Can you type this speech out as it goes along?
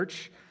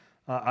church.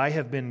 I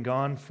have been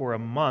gone for a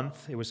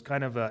month. It was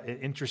kind of an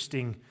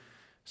interesting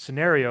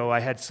scenario. I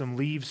had some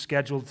leave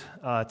scheduled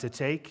to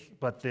take,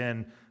 but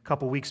then a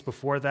couple weeks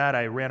before that,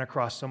 I ran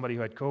across somebody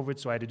who had COVID,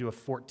 so I had to do a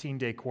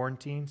 14-day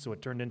quarantine, so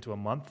it turned into a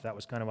month. That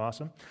was kind of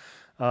awesome.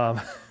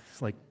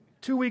 It's like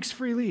 2 weeks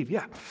free leave,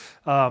 yeah.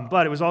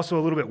 But it was also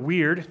a little bit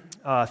weird.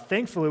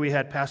 Thankfully, we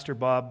had Pastor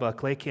Bob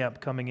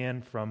Claycamp coming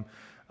in from,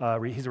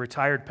 he's a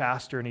retired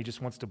pastor, and he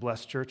just wants to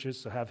bless churches,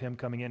 so have him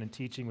coming in and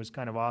teaching was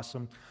kind of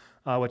awesome.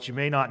 What you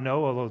may not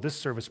know, although this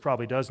service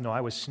probably does know, I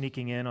was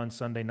sneaking in on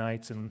Sunday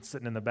nights and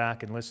sitting in the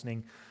back and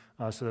listening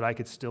so that I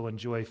could still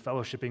enjoy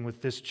fellowshipping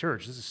with this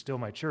church. This is still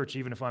my church,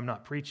 even if I'm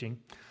not preaching.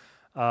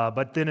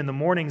 But then in the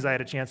mornings, I had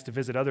a chance to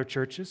visit other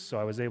churches, so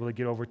I was able to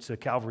get over to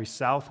Calvary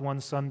South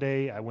one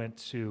Sunday. I went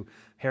to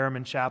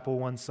Harriman Chapel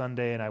one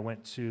Sunday, and I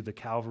went to the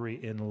Calvary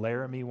in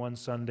Laramie one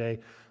Sunday,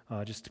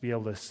 just to be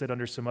able to sit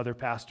under some other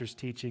pastors'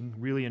 teaching.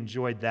 Really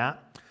enjoyed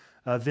that.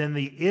 Then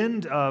the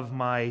end of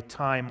my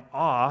time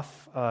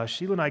off,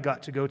 Sheila and I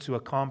got to go to a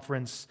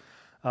conference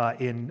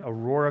in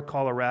Aurora,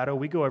 Colorado.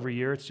 We go every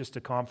year. It's just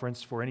a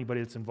conference for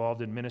anybody that's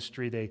involved in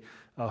ministry. They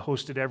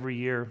host it every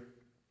year.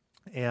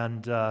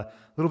 And a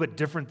little bit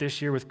different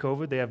this year with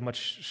COVID. They have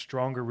much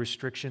stronger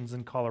restrictions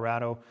in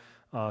Colorado.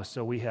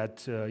 So we had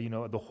to,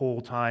 the whole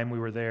time we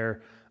were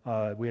there,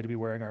 we had to be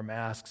wearing our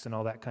masks and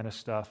all that kind of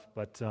stuff.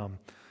 But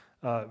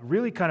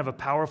really kind of a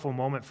powerful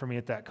moment for me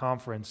at that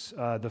conference.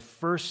 The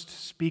first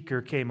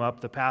speaker came up,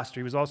 the pastor.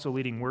 He was also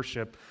leading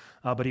worship,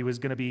 but he was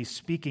going to be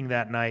speaking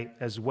that night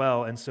as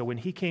well. And so when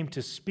he came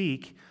to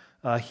speak,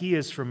 he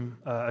is from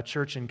a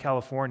church in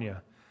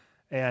California.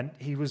 And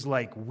he was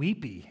like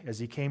weepy as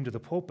he came to the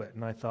pulpit.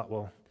 And I thought,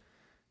 well,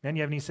 man,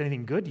 you haven't even said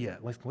anything good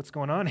yet. What's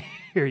going on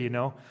here,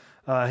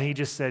 He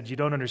just said, you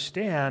don't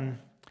understand.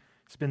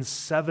 It's been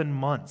 7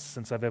 months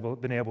since I've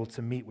been able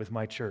to meet with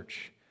my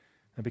church.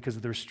 And because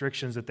of the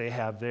restrictions that they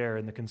have there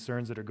and the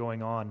concerns that are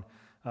going on.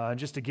 And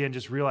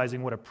just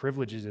realizing what a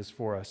privilege it is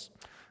for us.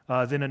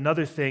 Then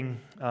another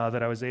thing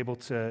that I was able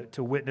to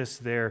witness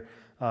there,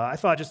 I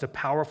thought just a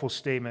powerful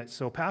statement.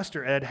 So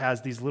Pastor Ed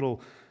has these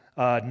little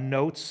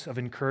notes of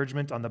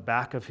encouragement on the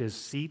back of his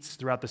seats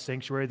throughout the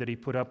sanctuary that he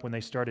put up when they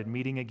started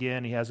meeting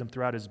again. He has them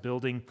throughout his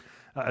building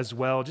as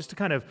well, just to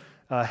kind of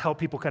help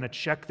people kind of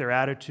check their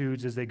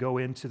attitudes as they go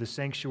into the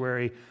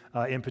sanctuary,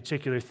 in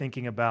particular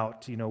thinking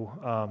about, the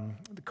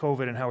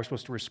COVID and how we're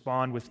supposed to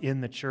respond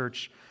within the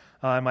church.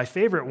 My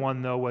favorite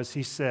one, though, was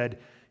he said,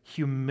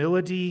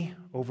 humility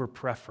over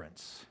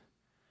preference.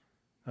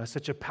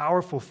 Such a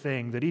powerful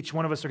thing that each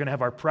one of us are going to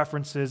have our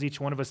preferences. Each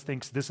one of us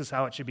thinks this is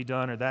how it should be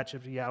done or that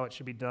should be how it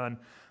should be done.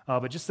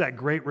 But just that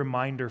great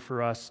reminder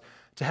for us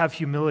to have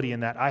humility in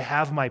that. I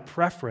have my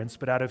preference,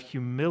 but out of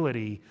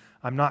humility,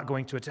 I'm not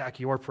going to attack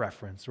your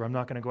preference or I'm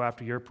not going to go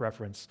after your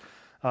preference.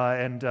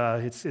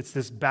 It's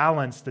this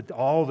balance that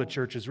all the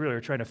churches really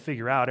are trying to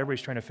figure out.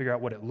 Everybody's trying to figure out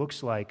what it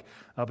looks like.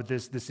 But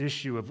this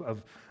issue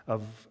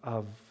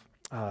of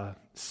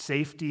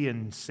safety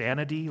and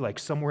sanity, like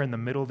somewhere in the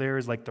middle there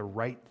is like the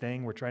right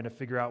thing. We're trying to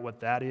figure out what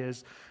that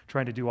is,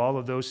 trying to do all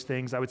of those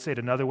things. I would say it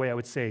another way. I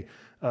would say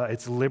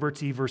it's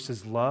liberty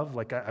versus love.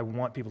 Like I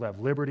want people to have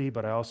liberty,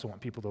 but I also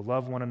want people to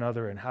love one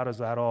another. And how does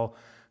that all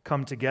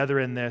come together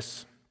in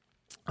this?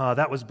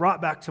 That was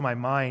brought back to my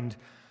mind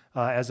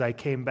as I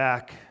came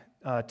back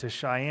to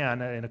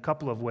Cheyenne in a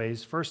couple of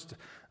ways. First,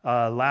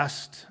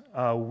 last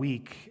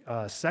week,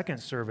 second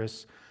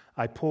service,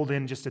 I pulled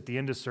in just at the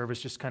end of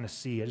service, just kind of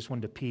see. I just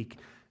wanted to peek.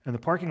 And the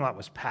parking lot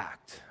was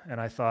packed.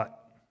 And I thought,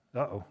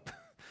 uh-oh,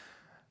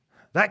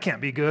 that can't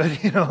be good.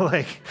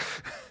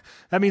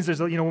 That means there's,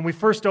 when we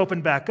first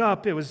opened back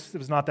up, it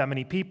was not that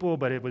many people,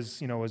 but it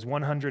was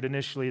 100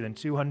 initially, then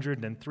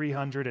 200, then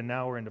 300, and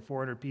now we're into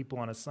 400 people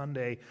on a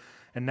Sunday.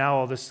 And now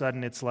all of a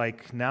sudden it's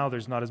like, now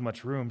there's not as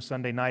much room.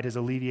 Sunday night has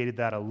alleviated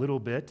that a little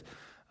bit,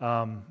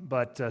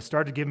 but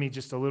started to give me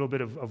just a little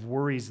bit of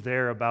worries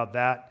there about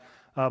that.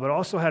 But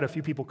also had a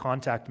few people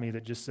contact me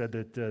that just said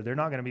that they're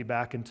not going to be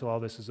back until all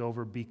this is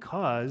over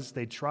because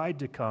they tried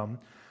to come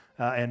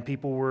and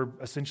people were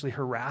essentially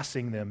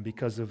harassing them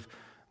because of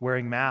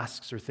wearing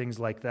masks or things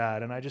like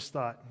that. And I just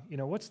thought,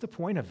 what's the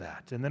point of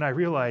that? And then I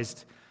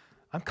realized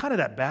I'm kind of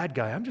that bad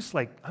guy.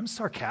 I'm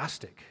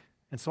sarcastic.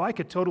 And so I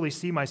could totally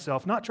see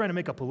myself not trying to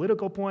make a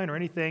political point or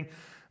anything,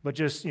 but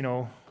just,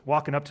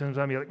 walking up to them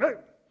and be like, hey,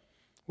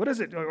 what is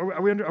it?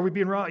 Are we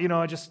being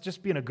wrong?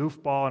 Just being a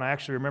goofball. And I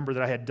actually remember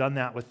that I had done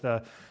that with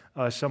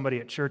somebody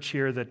at church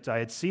here that I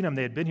had seen them.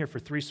 They had been here for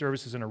 3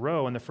 services in a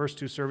row. And the first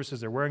 2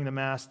 services, they're wearing the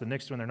mask. The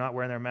next one, they're not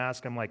wearing their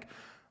mask. I'm like,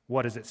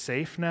 what, is it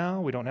safe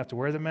now? We don't have to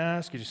wear the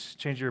mask? You just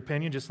change your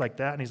opinion just like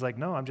that? And he's like,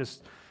 no, I'm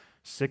just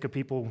sick of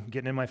people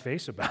getting in my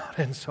face about it.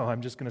 And so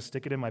I'm just going to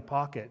stick it in my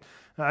pocket.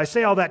 I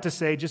say all that to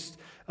say, just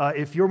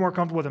if you're more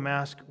comfortable with a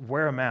mask,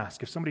 wear a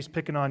mask. If somebody's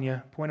picking on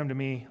you, point them to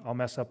me. I'll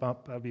mess up.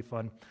 That'll be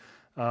fun.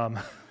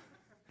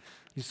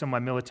 Use some of my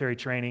military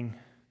training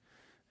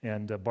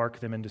and bark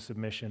them into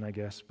submission, I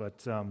guess.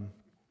 But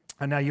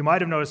and now you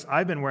might have noticed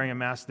I've been wearing a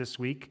mask this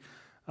week,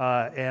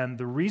 and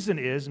the reason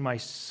is my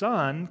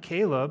son,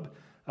 Caleb,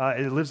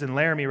 He lives in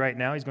Laramie right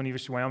now. He's going to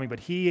University of Wyoming, but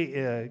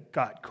he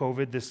got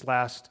COVID this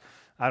last,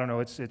 I don't know,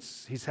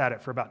 he's had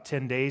it for about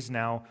 10 days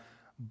now.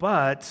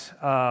 But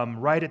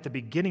right at the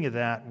beginning of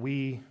that,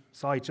 we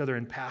saw each other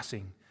in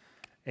passing.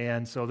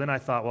 And so then I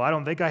thought, well, I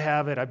don't think I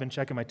have it. I've been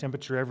checking my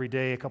temperature every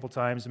day a couple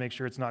times to make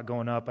sure it's not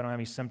going up. I don't have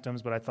any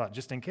symptoms, but I thought,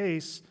 just in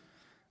case,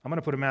 I'm going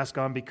to put a mask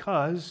on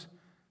because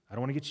I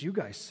don't want to get you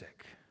guys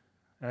sick.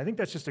 And I think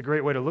that's just a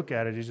great way to look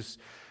at it. Is just,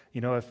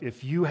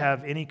 if you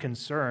have any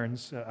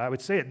concerns, I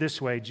would say it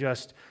this way,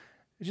 just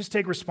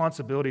take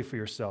responsibility for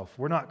yourself.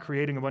 We're not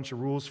creating a bunch of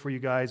rules for you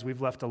guys. We've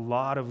left a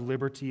lot of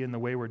liberty in the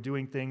way we're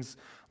doing things,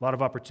 a lot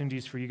of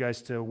opportunities for you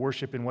guys to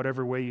worship in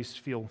whatever way you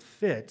feel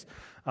fit.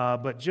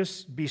 But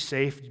just be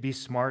safe, be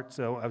smart.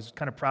 So I was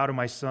kind of proud of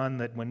my son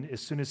that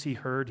as soon as he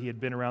heard he had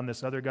been around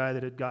this other guy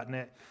that had gotten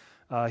it,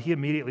 he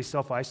immediately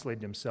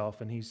self-isolated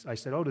himself. And I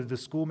said, "Oh, did the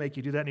school make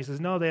you do that?" And he says,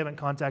 "No, they haven't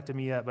contacted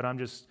me yet, but I'm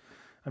just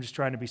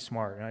trying to be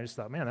smart." And I just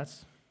thought, man,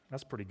 that's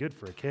pretty good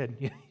for a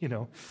kid.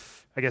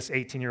 I guess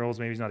 18-year-olds,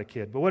 maybe he's not a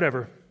kid, but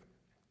whatever.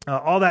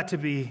 All that to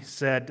be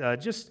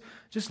said,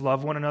 just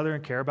love one another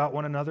and care about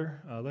one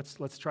another.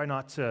 Let's try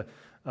not to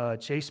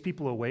chase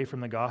people away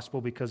from the gospel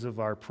because of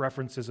our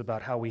preferences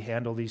about how we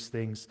handle these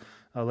things.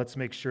 Let's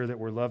make sure that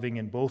we're loving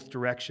in both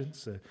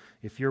directions.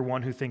 If you're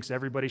one who thinks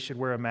everybody should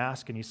wear a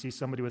mask and you see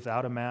somebody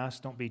without a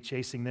mask, don't be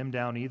chasing them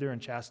down either and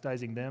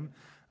chastising them.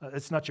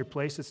 It's not your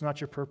place. It's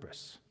not your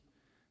purpose.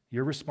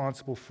 You're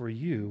responsible for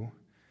you,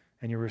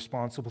 and you're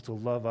responsible to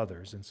love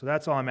others. And so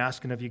that's all I'm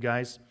asking of you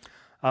guys.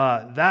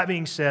 That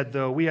being said,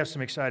 though, we have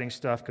some exciting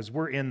stuff because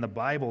we're in the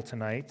Bible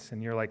tonight,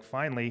 and you're like,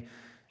 finally,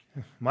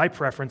 my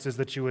preference is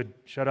that you would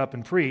shut up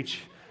and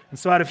preach. And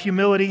so out of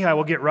humility, I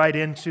will get right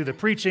into the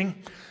preaching.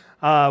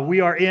 We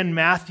are in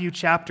Matthew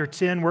chapter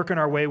 10, working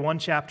our way one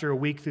chapter a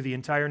week through the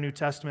entire New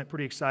Testament.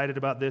 Pretty excited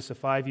about this, a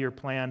 5-year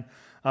plan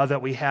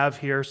that we have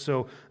here.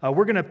 So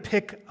we're going to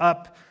pick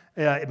up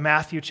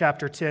Matthew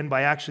chapter 10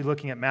 by actually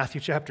looking at Matthew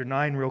chapter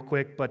 9 real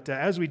quick. But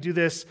as we do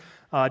this,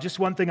 just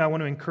one thing I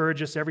want to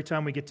encourage us every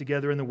time we get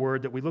together in the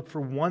Word, that we look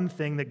for one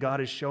thing that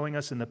God is showing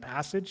us in the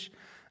passage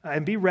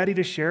and be ready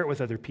to share it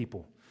with other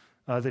people.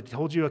 That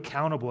holds you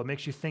accountable. It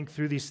makes you think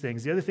through these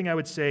things. The other thing I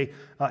would say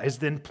is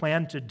then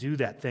plan to do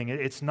that thing.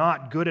 It's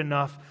not good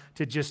enough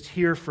to just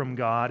hear from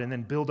God and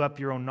then build up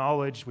your own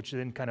knowledge, which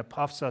then kind of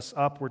puffs us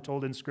up, we're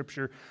told in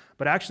Scripture,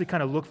 but actually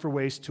kind of look for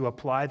ways to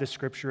apply the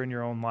Scripture in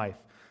your own life.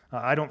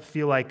 I don't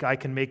feel like I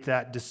can make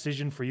that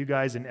decision for you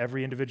guys in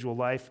every individual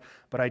life,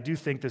 but I do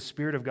think the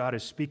Spirit of God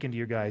is speaking to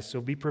you guys. So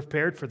be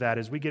prepared for that.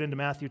 As we get into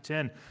Matthew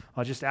 10,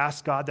 I'll just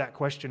ask God that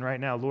question right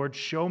now. Lord,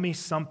 show me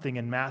something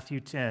in Matthew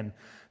 10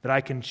 that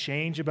I can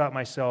change about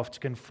myself to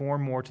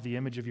conform more to the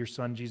image of your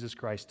Son, Jesus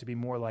Christ, to be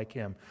more like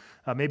him.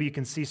 Maybe you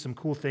can see some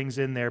cool things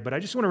in there, but I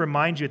just want to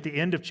remind you at the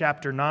end of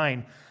chapter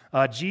 9,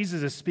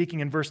 Jesus is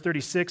speaking in verse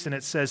 36, and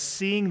it says,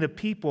 seeing the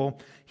people,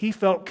 he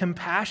felt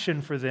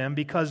compassion for them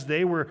because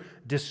they were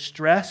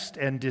distressed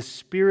and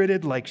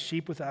dispirited like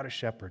sheep without a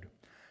shepherd.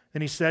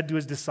 Then he said to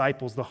his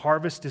disciples, the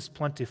harvest is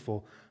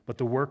plentiful, but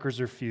the workers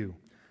are few.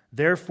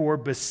 Therefore,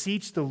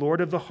 beseech the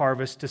Lord of the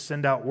harvest to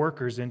send out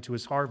workers into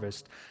his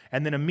harvest.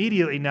 And then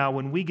immediately now,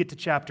 when we get to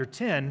chapter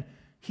 10,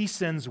 he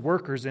sends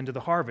workers into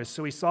the harvest.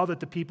 So he saw that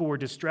the people were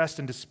distressed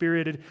and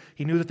dispirited.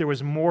 He knew that there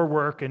was more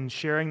work in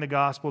sharing the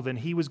gospel than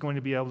he was going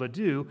to be able to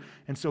do.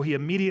 And so he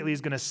immediately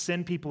is going to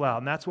send people out.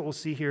 And that's what we'll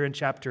see here in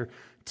chapter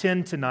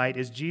 10 tonight,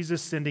 is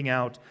Jesus sending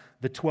out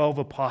the 12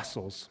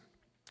 apostles.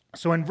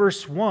 So in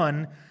verse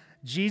 1,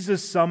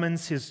 Jesus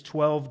summons his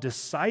 12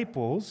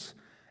 disciples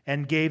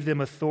and gave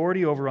them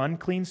authority over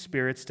unclean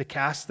spirits to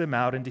cast them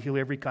out and to heal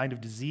every kind of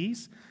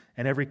disease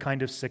and every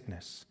kind of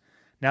sickness.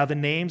 Now the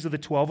names of the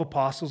 12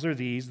 apostles are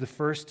these: the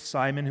first,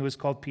 Simon, who is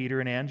called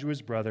Peter, and Andrew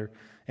his brother,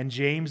 and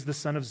James the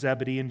son of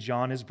Zebedee, and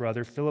John his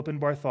brother, Philip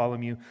and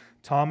Bartholomew,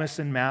 Thomas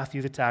and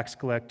Matthew the tax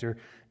collector,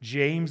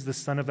 James the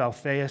son of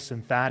Alphaeus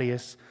and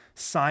Thaddeus,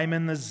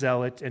 Simon the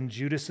zealot, and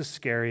Judas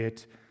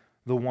Iscariot,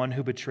 the one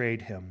who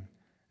betrayed him.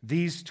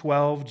 These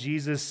 12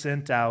 Jesus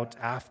sent out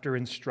after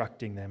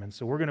instructing them. And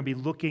so we're going to be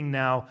looking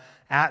now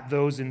at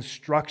those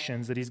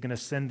instructions that he's going to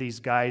send these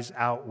guys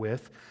out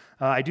with.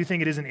 I do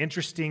think it is an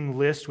interesting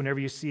list whenever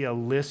you see a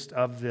list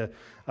of the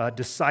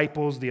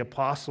disciples, the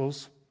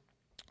apostles.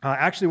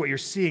 Actually, what you're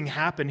seeing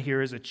happen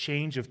here is a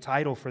change of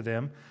title for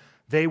them.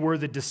 They were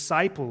the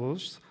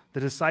disciples. The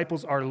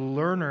disciples are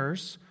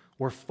learners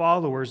or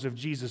followers of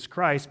Jesus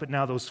Christ, but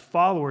now those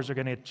followers are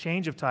going to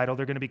change of title.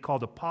 They're going to be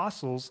called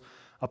apostles.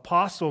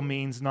 Apostle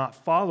means not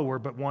follower,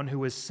 but one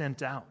who is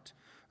sent out.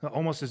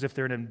 Almost as if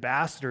they're an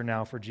ambassador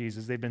now for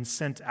Jesus. They've been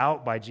sent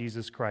out by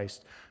Jesus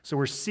Christ. So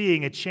we're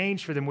seeing a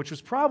change for them, which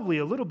was probably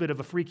a little bit of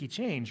a freaky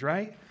change,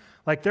 right?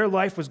 Like their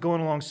life was going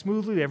along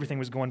smoothly. Everything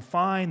was going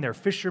fine. They're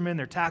fishermen.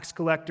 They're tax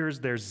collectors.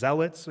 They're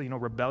zealots,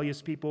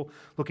 rebellious people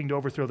looking to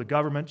overthrow the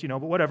government,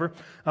 but whatever.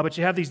 But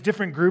you have these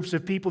different groups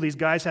of people. These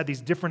guys had these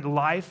different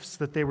lives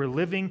that they were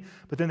living,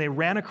 but then they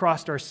ran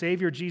across our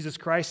Savior, Jesus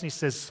Christ, and he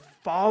says,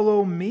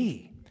 follow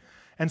me.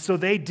 And so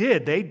they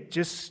did. They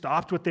just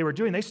stopped what they were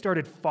doing. They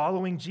started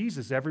following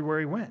Jesus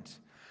everywhere he went.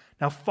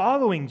 Now,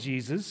 following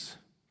Jesus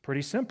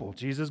Pretty simple.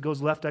 Jesus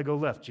goes left, I go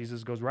left.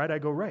 Jesus goes right, I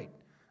go right.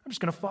 I'm just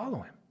going to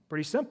follow him.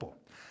 Pretty simple.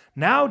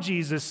 Now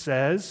Jesus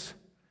says,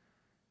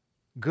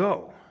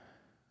 go.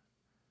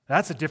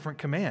 That's a different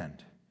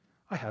command.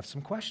 I have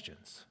some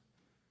questions.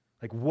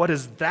 Like, what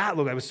does that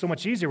look like? It was so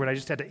much easier when I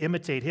just had to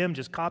imitate him,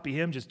 just copy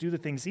him, just do the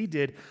things he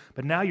did.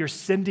 But now you're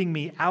sending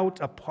me out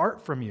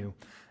apart from you.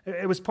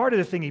 It was part of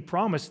the thing he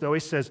promised, though. He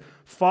says,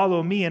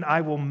 follow me and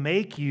I will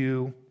make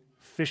you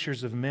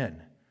fishers of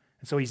men.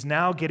 And so he's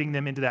now getting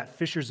them into that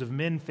fishers of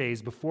men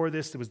phase. Before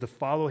this, it was the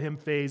follow him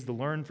phase, the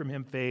learn from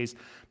him phase.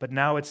 But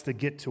now it's the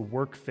get to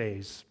work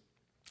phase.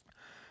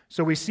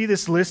 So we see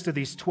this list of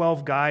these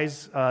 12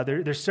 guys.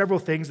 There's several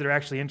things that are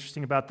actually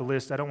interesting about the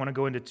list. I don't want to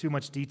go into too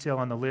much detail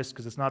on the list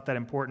because it's not that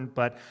important,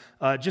 but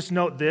just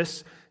note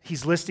this.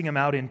 He's listing them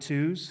out in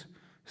twos.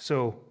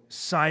 So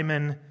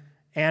Simon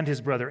and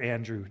his brother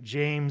Andrew,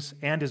 James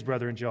and his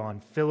brother John,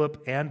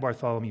 Philip and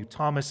Bartholomew,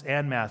 Thomas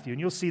and Matthew. And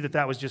you'll see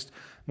that was just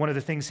one of the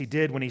things he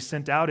did when he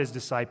sent out his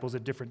disciples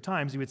at different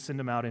times. He would send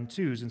them out in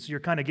twos. And so you're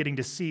kind of getting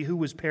to see who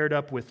was paired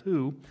up with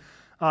who.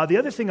 The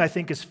other thing I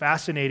think is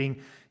fascinating,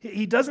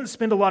 he doesn't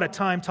spend a lot of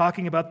time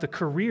talking about the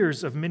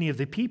careers of many of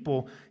the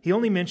people. He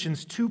only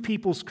mentions two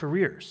people's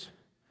careers.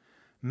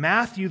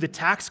 Matthew, the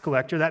tax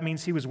collector, that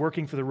means he was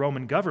working for the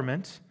Roman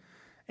government,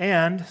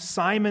 and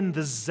Simon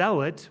the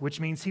Zealot, which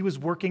means he was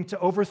working to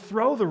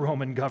overthrow the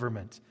Roman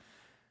government.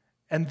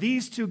 And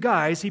these two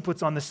guys he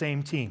puts on the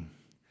same team.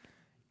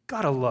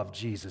 Gotta love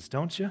Jesus,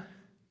 don't you?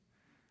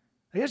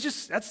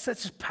 That's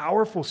such a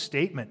powerful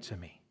statement to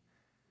me.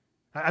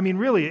 I mean,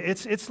 really,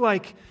 it's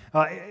like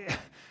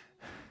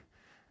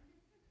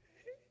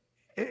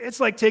it's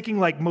like taking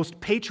like most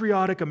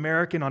patriotic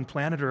American on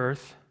planet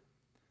Earth,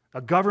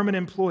 a government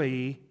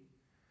employee,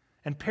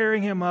 and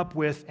pairing him up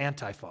with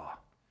Antifa.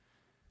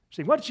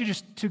 Saying, why don't you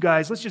just, two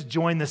guys, let's just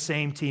join the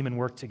same team and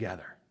work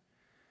together.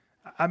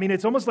 I mean,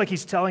 it's almost like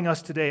he's telling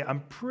us today, I'm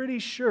pretty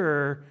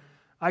sure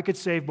I could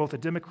save both a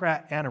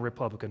Democrat and a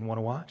Republican. Want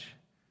to watch?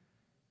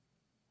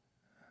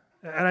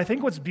 And I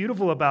think what's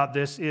beautiful about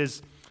this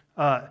is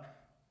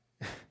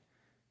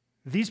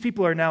these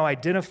people are now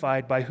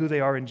identified by who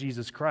they are in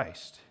Jesus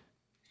Christ.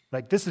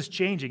 Like, this is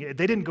changing.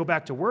 They didn't go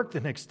back to work the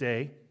next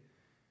day.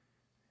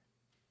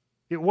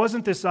 It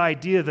wasn't this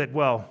idea that,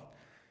 well,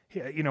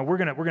 you know, we're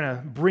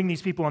gonna bring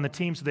these people on the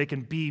team so they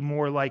can be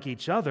more like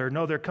each other.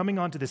 No, they're coming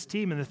onto this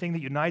team, and the thing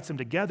that unites them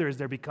together is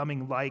they're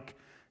becoming like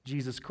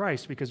Jesus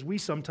Christ, because we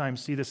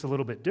sometimes see this a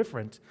little bit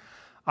different.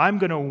 I'm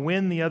going to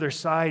win the other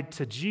side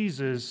to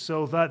Jesus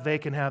so that they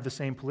can have the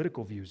same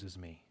political views as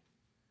me.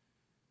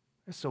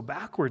 It's so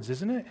backwards,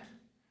 isn't it?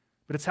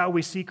 But it's how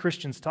we see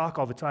Christians talk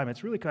all the time.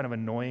 It's really kind of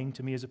annoying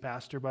to me as a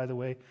pastor, by the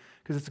way,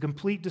 because it's a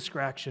complete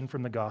distraction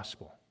from the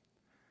gospel.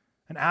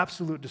 An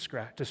absolute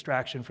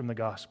distraction from the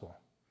gospel.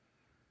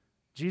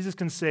 Jesus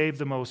can save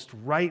the most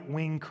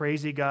right-wing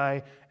crazy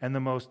guy and the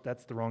most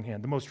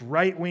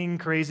right-wing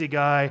crazy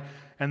guy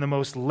and the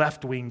most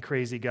left-wing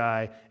crazy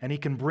guy, and he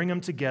can bring them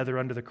together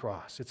under the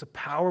cross. It's a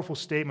powerful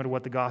statement of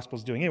what the gospel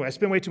is doing. Anyway, I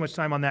spent way too much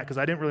time on that because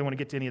I didn't really want to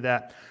get to any of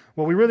that.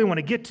 What we really want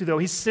to get to, though,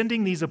 he's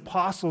sending these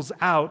apostles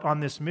out on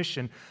this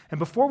mission. And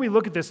before we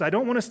look at this, I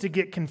don't want us to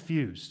get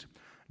confused.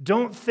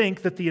 Don't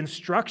think that the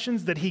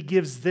instructions that he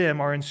gives them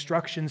are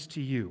instructions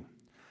to you.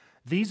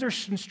 These are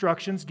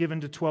instructions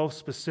given to 12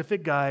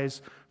 specific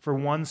guys for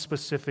one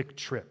specific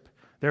trip.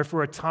 They're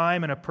for a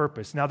time and a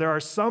purpose. Now, there are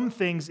some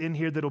things in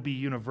here that will be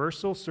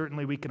universal.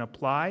 Certainly we can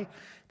apply.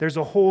 There's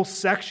a whole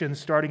section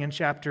starting in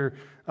chapter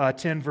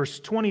 10, verse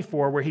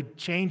 24, where he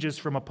changes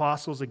from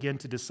apostles again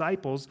to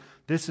disciples.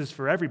 This is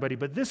for everybody,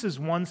 but this is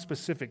one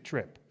specific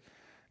trip.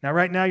 Now,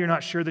 right now, you're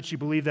not sure that you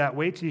believe that.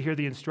 Wait till you hear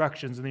the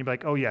instructions, and then you'll be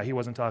like, oh yeah, he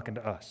wasn't talking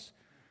to us.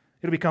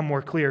 It'll become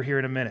more clear here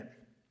in a minute.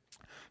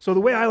 So the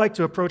way I like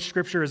to approach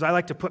Scripture is I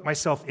like to put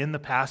myself in the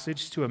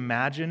passage to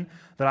imagine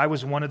that I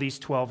was one of these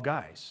 12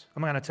 guys.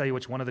 I'm not going to tell you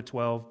which one of the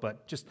 12,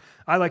 but just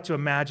I like to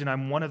imagine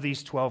I'm one of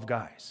these 12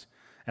 guys.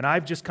 And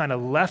I've just kind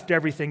of left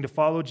everything to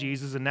follow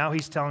Jesus, and now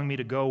he's telling me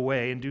to go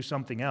away and do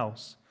something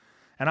else.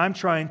 And I'm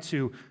trying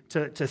to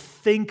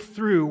think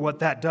through what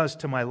that does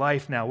to my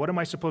life now. What am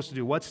I supposed to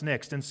do? What's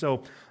next? And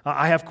so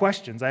I have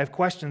questions. I have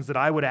questions that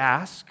I would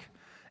ask,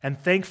 and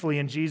thankfully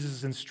in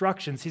Jesus'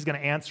 instructions, he's going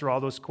to answer all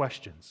those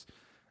questions.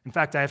 In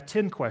fact, I have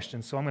 10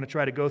 questions, so I'm going to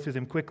try to go through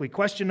them quickly.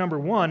 Question number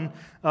 1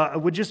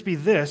 would just be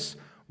this: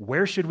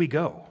 where should we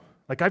go?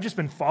 Like, I've just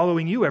been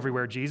following you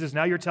everywhere, Jesus.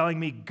 Now you're telling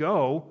me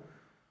go.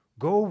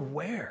 Go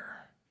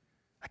where?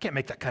 I can't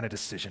make that kind of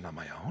decision on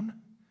my own.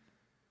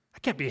 I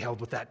can't be held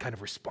with that kind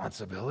of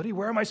responsibility.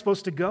 Where am I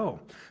supposed to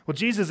go? Well,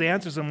 Jesus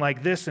answers them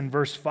like this in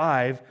verse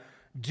 5.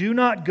 Do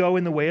not go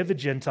in the way of the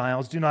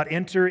Gentiles. Do not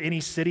enter any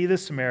city of the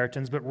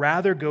Samaritans, but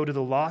rather go to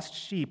the lost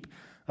sheep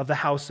of the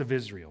house of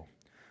Israel.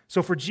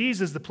 So for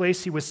Jesus, the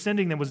place he was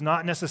sending them was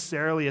not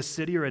necessarily a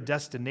city or a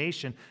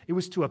destination. It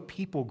was to a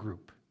people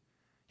group.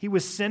 He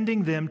was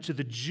sending them to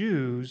the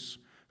Jews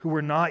who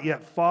were not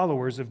yet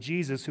followers of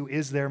Jesus, who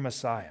is their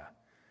Messiah.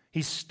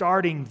 He's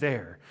starting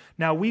there.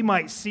 Now, we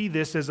might see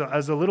this as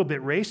a little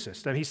bit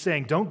racist. He's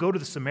saying, don't go to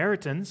the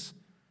Samaritans,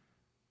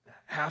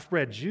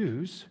 half-bred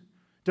Jews.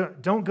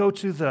 Don't go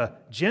to the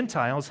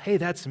Gentiles. Hey,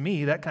 that's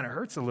me. That kind of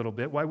hurts a little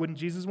bit. Why wouldn't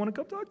Jesus want to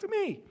come talk to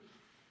me?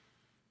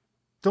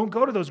 Don't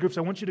go to those groups.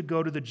 I want you to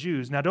go to the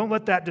Jews. Now, don't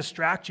let that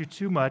distract you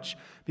too much,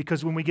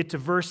 because when we get to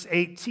verse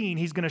 18,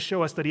 he's going to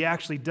show us that he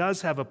actually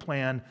does have a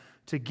plan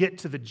to get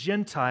to the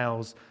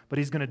Gentiles, but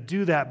he's going to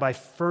do that by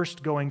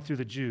first going through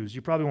the Jews.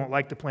 You probably won't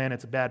like the plan.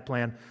 It's a bad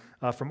plan.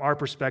 From our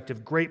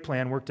perspective, great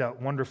plan, worked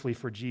out wonderfully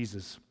for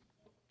Jesus.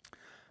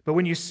 But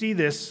when you see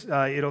this,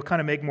 it'll kind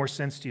of make more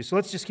sense to you. So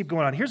let's just keep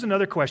going on. Here's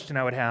another question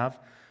I would have.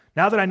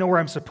 Now that I know where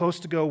I'm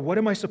supposed to go, what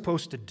am I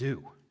supposed to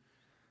do?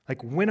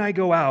 Like, when I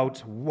go out,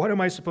 what am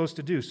I supposed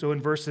to do? So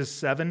in verses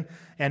 7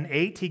 and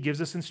 8, he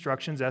gives us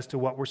instructions as to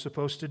what we're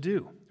supposed to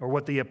do, or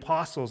what the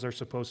apostles are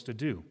supposed to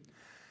do.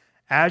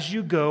 As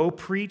you go,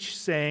 preach,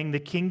 saying, the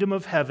kingdom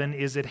of heaven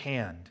is at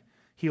hand.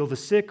 Heal the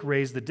sick,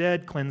 raise the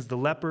dead, cleanse the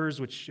lepers,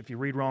 which if you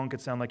read wrong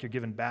could sound like you're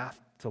giving bath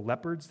to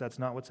leopards. That's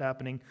not what's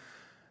happening.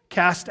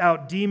 Cast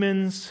out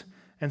demons.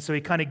 And so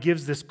he kind of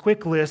gives this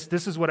quick list.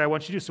 This is what I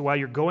want you to do. So while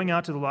you're going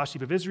out to the lost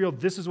sheep of Israel,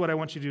 this is what I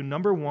want you to do.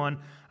 Number one,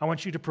 I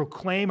want you to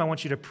proclaim, I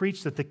want you to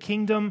preach that the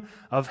kingdom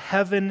of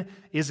heaven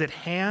is at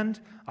hand.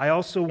 I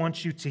also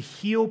want you to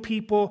heal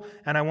people,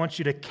 and I want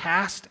you to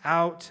cast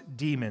out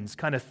demons.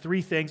 Kind of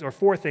 3 things, or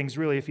 4 things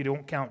really, if you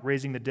don't count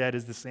raising the dead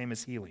is the same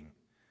as healing.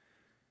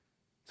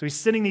 So he's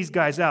sending these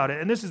guys out.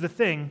 And this is the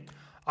thing.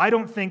 I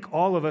don't think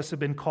all of us have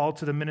been called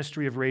to the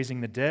ministry of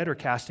raising the dead or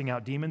casting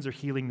out demons or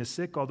healing the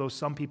sick, although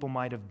some people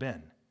might have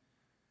been.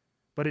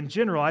 But in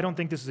general, I don't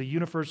think this is a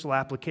universal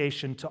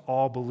application to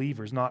all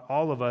believers. Not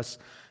all of us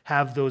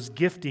have those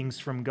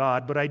giftings from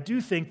God, but I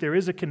do think there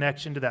is a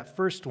connection to that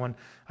first one.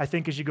 I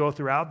think as you go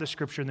throughout the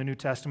Scripture in the New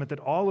Testament, that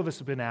all of us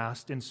have been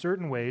asked in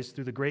certain ways,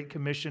 through the Great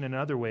Commission and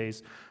other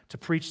ways, to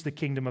preach the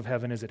kingdom of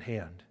heaven is at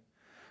hand.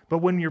 But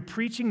when you're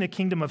preaching the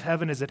kingdom of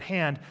heaven is at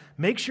hand,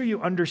 make sure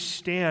you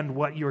understand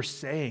what you're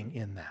saying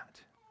in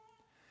that.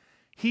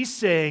 He's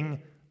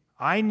saying,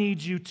 I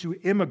need you to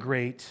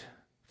immigrate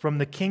from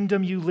the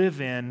kingdom you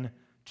live in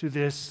to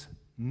this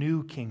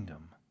new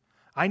kingdom.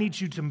 I need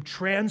you to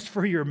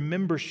transfer your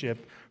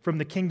membership from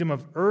the kingdom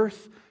of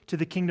earth to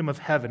the kingdom of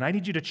heaven. I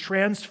need you to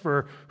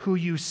transfer who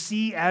you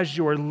see as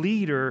your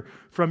leader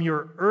from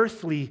your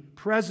earthly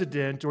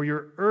president or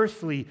your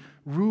earthly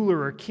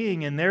ruler or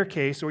king in their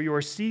case, or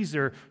your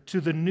Caesar, to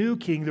the new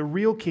king, the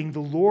real king, the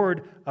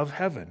Lord of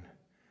heaven.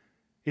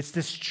 It's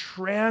this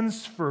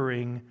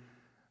transferring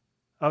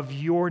of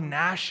your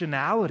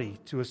nationality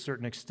to a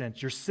certain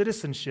extent, your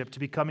citizenship to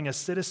becoming a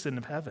citizen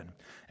of heaven.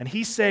 And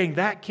he's saying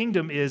that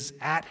kingdom is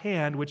at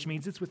hand, which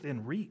means it's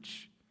within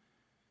reach.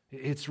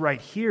 It's right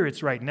here,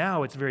 it's right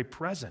now, it's very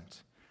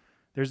present.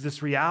 There's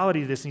this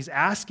reality of this, and he's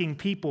asking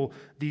people,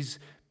 these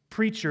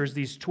preachers,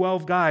 these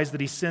 12 guys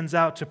that he sends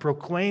out to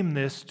proclaim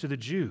this to the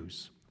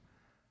Jews,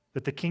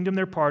 that the kingdom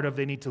they're part of,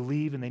 they need to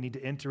leave and they need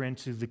to enter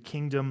into the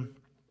kingdom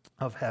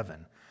of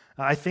heaven.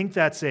 I think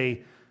that's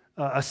a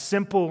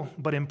simple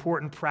but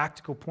important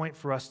practical point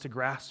for us to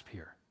grasp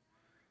here.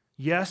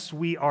 Yes,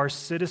 we are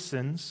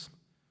citizens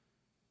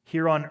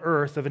here on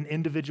earth of an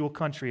individual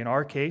country. In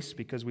our case,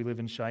 because we live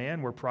in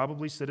Cheyenne, we're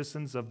probably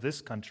citizens of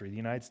this country, the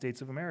United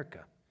States of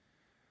America.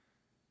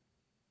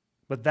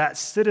 But that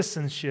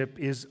citizenship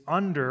is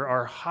under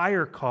our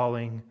higher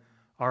calling,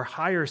 our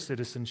higher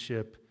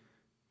citizenship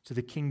to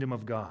the kingdom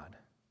of God,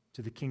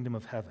 to the kingdom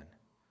of heaven.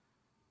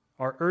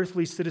 Our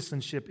earthly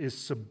citizenship is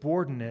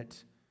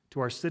subordinate to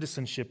our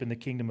citizenship in the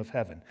kingdom of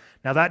heaven.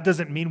 Now, that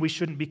doesn't mean we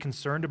shouldn't be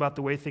concerned about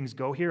the way things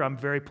go here. I'm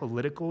very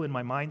political in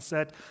my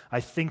mindset.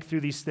 I think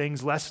through these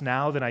things less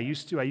now than I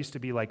used to. I used to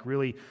be like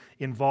really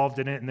involved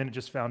in it, and then it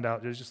just found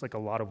out it was just like a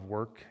lot of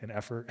work and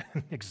effort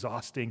and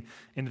exhausting.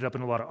 Ended up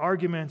in a lot of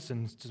arguments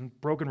and some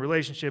broken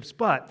relationships.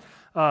 But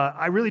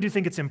I really do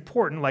think it's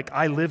important. Like,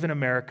 I live in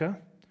America,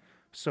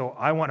 so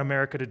I want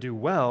America to do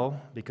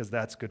well because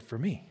that's good for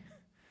me.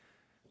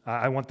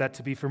 I want that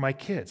to be for my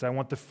kids. I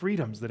want the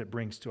freedoms that it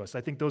brings to us.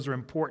 I think those are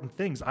important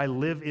things. I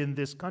live in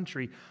this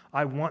country.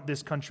 I want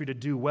this country to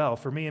do well.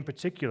 For me in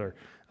particular,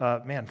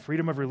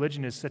 freedom of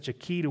religion is such a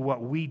key to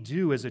what we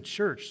do as a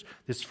church.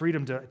 This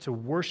freedom to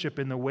worship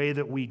in the way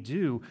that we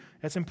do,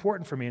 that's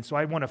important for me. And so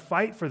I want to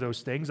fight for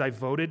those things. I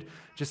voted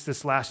just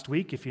this last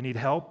week. If you need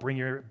help, bring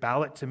your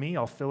ballot to me.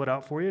 I'll fill it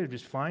out for you.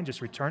 Just fine.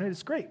 Just return it.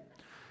 It's great.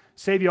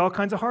 Save you all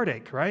kinds of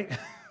heartache, right?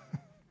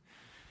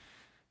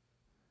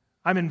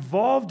 I'm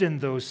involved in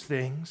those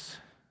things,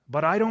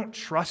 but I don't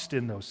trust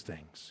in those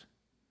things.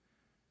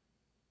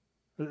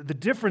 The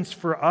difference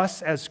for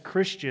us as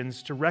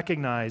Christians to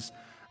recognize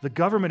the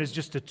government is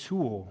just a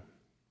tool,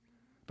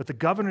 but the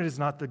government is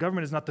not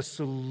the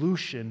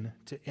solution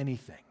to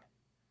anything.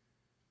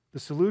 The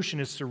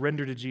solution is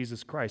surrender to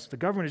Jesus Christ. The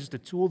government is just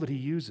a tool that he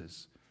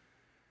uses.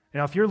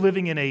 Now, if you're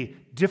living in a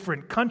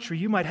different country,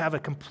 you might have a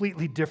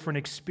completely different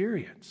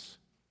experience.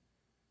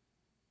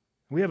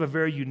 We have a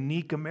very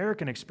unique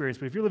American experience,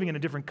 but if you're living in a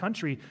different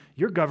country,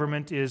 your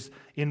government is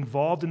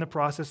involved in the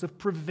process of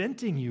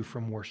preventing you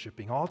from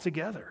worshiping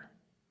altogether.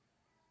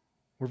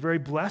 We're very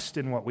blessed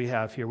in what we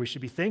have here. We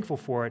should be thankful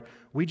for it.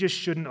 We just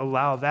shouldn't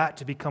allow that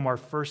to become our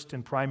first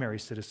and primary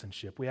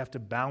citizenship. We have to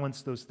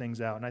balance those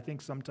things out. And I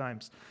think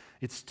sometimes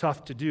it's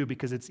tough to do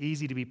because it's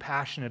easy to be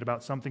passionate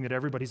about something that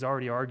everybody's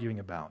already arguing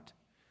about.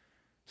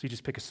 So you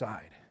just pick a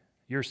side.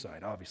 Your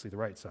side, obviously, the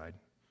right side.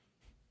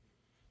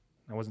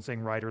 I wasn't saying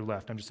right or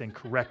left. I'm just saying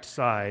correct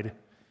side.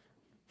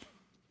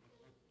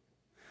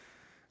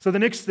 So the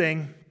next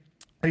thing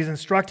he's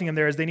instructing them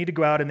there is they need to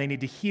go out and they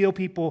need to heal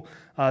people.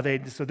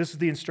 So this is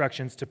the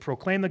instructions: to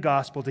proclaim the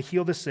gospel, to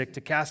heal the sick, to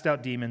cast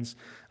out demons,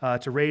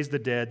 to raise the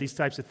dead, these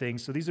types of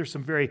things. So these are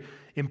some very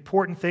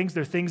important things.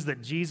 They're things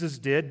that Jesus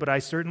did, but I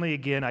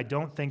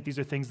don't think these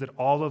are things that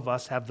all of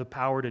us have the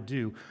power to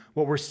do.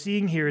 What we're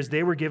seeing here is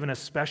they were given a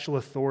special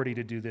authority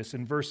to do this.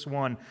 In verse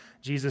 1,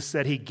 Jesus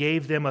said he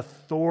gave them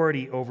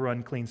authority over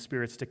unclean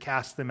spirits to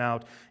cast them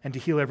out and to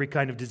heal every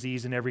kind of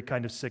disease and every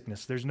kind of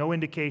sickness. There's no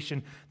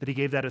indication that he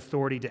gave that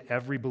authority to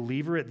every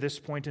believer at this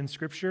point in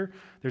Scripture.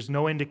 There's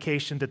no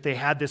indication that they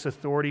had this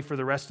authority for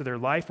the rest of their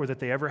life or that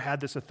they ever had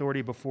this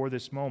authority before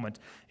this moment.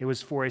 It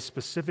was for a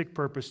specific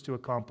purpose to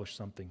accomplish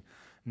something.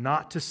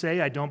 Not to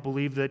say I don't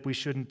believe that we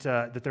shouldn't,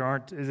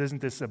 there isn't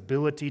this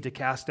ability to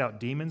cast out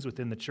demons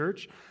within the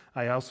church.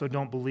 I also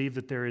don't believe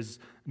that there is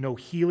no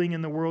healing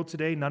in the world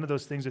today. None of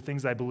those things are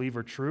things I believe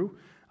are true.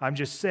 I'm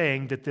just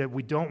saying that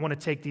we don't want to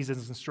take these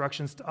as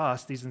instructions to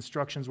us. These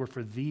instructions were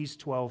for these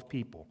 12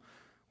 people.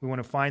 We want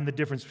to find the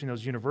difference between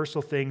those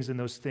universal things and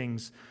those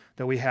things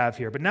that we have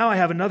here. But now I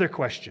have another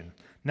question.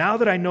 Now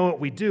that I know what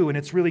we do, and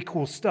it's really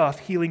cool stuff,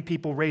 healing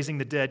people, raising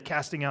the dead,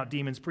 casting out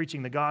demons,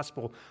 preaching the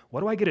gospel,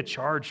 what do I get a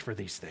charge for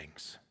these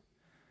things?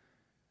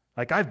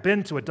 Like, I've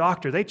been to a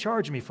doctor. They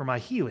charge me for my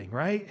healing,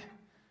 right?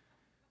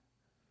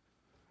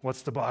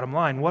 What's the bottom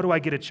line? What do I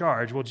get a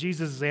charge? Well,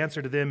 Jesus'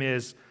 answer to them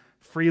is,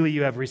 freely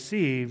you have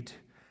received,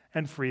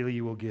 and freely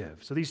you will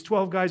give. So these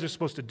 12 guys are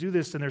supposed to do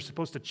this, and they're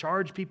supposed to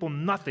charge people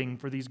nothing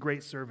for these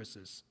great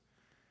services.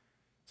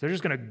 So they're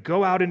just going to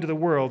go out into the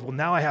world. Well,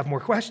 now I have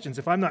more questions.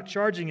 If I'm not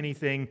charging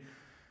anything,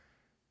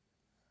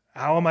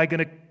 how am I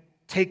going to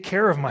take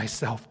care of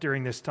myself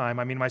during this time?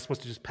 I mean, am I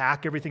supposed to just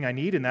pack everything I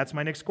need? And that's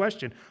my next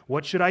question.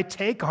 What should I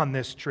take on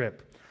this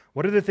trip?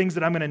 What are the things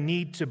that I'm going to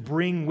need to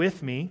bring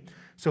with me?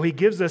 So he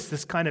gives us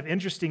this kind of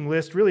interesting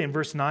list, really in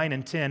verse 9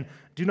 and 10.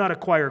 Do not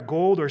acquire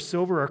gold or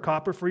silver or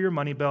copper for your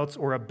money belts,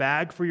 or a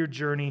bag for your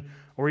journey,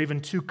 or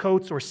even 2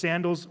 coats or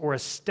sandals or a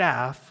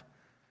staff,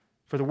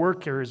 for the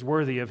worker is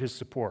worthy of his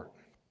support.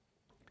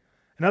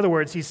 In other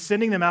words, he's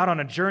sending them out on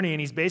a journey,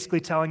 and he's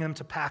basically telling them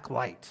to pack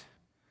light.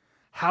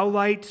 How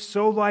light?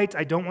 So light,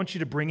 I don't want you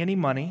to bring any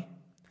money.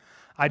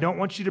 I don't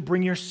want you to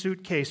bring your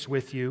suitcase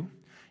with you.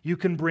 You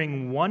can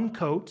bring 1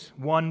 coat,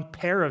 1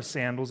 pair of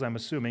sandals, I'm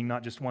assuming,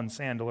 not just 1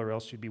 sandal, or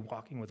else you'd be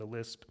walking with a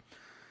lisp.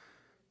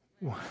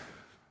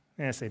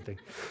 Same thing.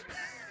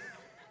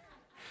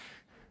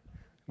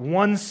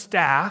 1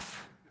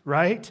 staff,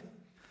 right?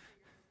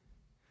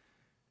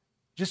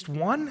 Just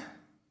 1?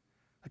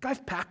 Like,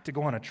 I've packed to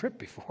go on a trip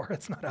before.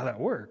 That's not how that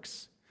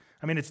works.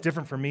 I mean, it's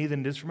different for me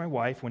than it is for my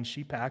wife. When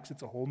she packs,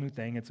 it's a whole new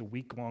thing. It's a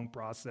week-long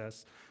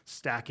process,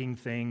 stacking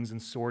things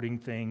and sorting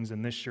things,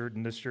 and this shirt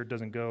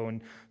doesn't go.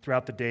 And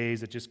throughout the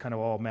days, it just kind of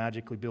all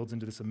magically builds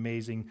into this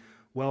amazing,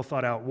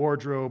 well-thought-out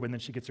wardrobe. And then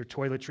she gets her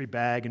toiletry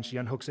bag, and she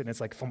unhooks it, and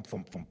it's like thump,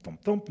 thump, thump,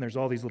 thump, thump. And there's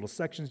all these little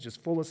sections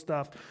just full of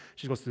stuff.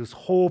 She goes through this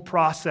whole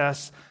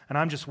process, and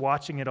I'm just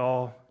watching it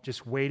all,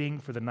 just waiting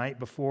for the night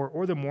before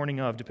or the morning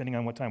of, depending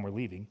on what time we're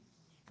leaving.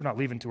 If we're not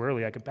leaving too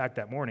early, I can pack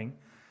that morning,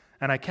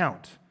 and I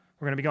count.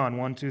 We're going to be gone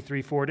 1, 2,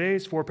 3, 4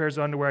 days, 4 pairs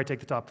of underwear. I take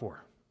the top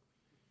 4.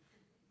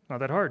 Not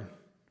that hard.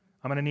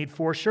 I'm going to need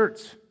 4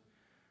 shirts.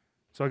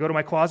 So I go to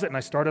my closet and I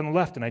start on the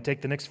left and I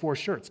take the next 4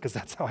 shirts because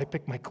that's how I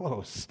pick my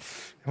clothes.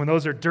 And when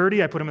those are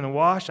dirty, I put them in the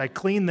wash, I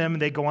clean them,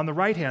 and they go on the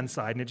right-hand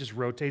side, and it just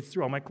rotates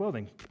through all my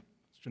clothing. It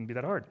shouldn't be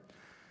that hard.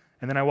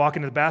 And then I walk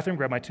into the bathroom,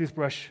 grab my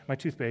toothbrush, my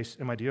toothpaste,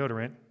 and my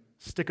deodorant,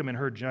 stick them in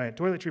her giant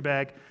toiletry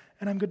bag,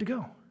 and I'm good to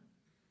go.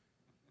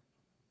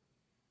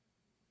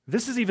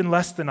 This is even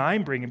less than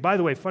I'm bringing. By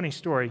the way, funny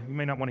story. You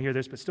may not want to hear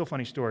this, but still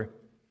funny story.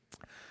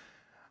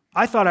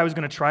 I thought I was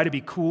going to try to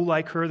be cool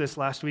like her this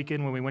last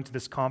weekend when we went to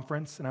this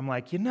conference. And I'm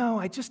like,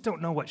 I just don't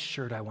know what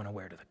shirt I want to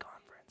wear to the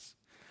conference.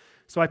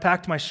 So I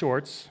packed my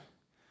shorts,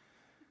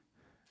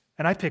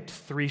 and I picked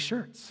 3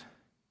 shirts.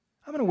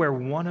 I'm going to wear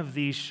one of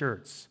these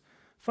shirts.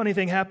 Funny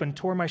thing happened,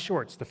 tore my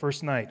shorts the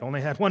first night.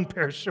 Only had 1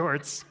 pair of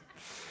shorts,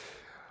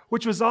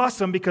 which was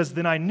awesome because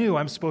then I knew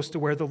I'm supposed to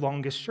wear the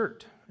longest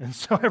shirt. And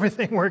so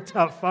everything worked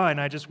out fine.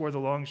 I just wore the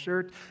long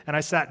shirt, and I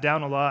sat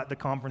down a lot. The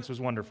conference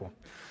was wonderful.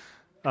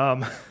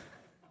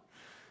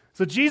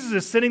 So Jesus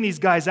is sending these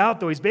guys out,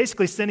 though. He's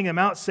basically sending them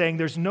out saying,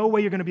 there's no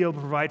way you're going to be able to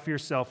provide for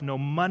yourself. No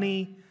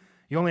money.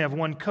 You only have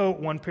 1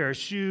 coat, 1 pair of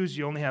shoes.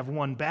 You only have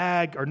 1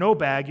 bag, or no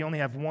bag. You only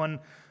have 1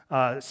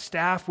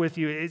 staff with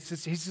you.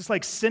 He's just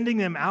like sending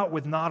them out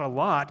with not a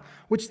lot,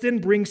 which then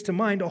brings to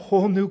mind a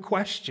whole new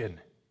question.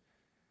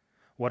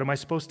 What am I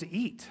supposed to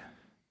eat?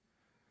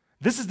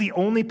 This is the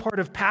only part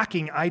of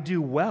packing I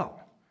do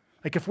well.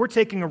 Like if we're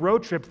taking a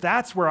road trip,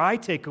 that's where I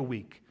take a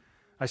week.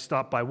 I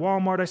stop by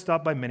Walmart, I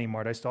stop by Mini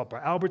Mart, I stop by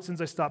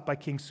Albertsons, I stop by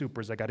King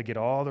Soopers. I got to get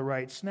all the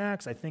right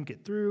snacks. I think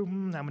it through.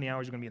 How many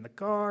hours are going to be in the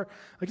car?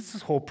 Like, it's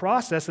this whole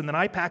process, and then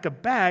I pack a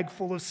bag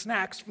full of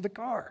snacks for the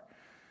car.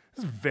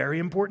 This is very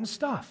important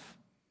stuff.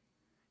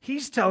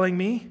 He's telling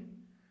me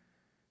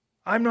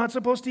I'm not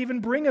supposed to even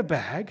bring a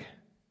bag.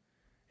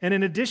 And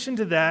in addition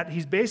to that,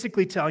 he's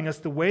basically telling us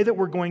the way that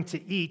we're going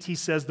to eat, he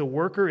says the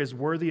worker is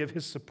worthy of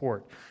his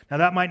support. Now,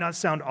 that might not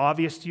sound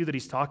obvious to you that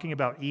he's talking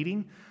about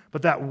eating,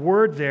 but that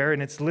word there,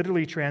 and it's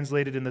literally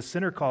translated in the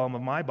center column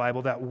of my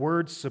Bible, that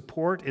word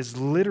support is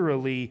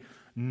literally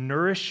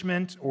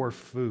nourishment or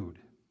food.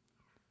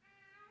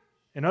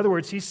 In other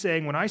words, he's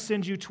saying, when I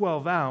send you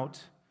 12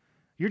 out,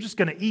 you're just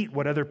going to eat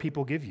what other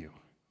people give you.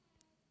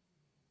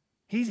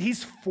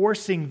 He's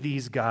forcing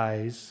these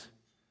guys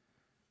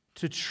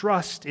to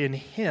trust in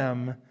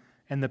him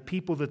and the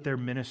people that they're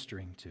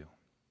ministering to.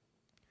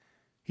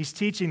 He's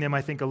teaching them,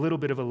 I think, a little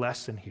bit of a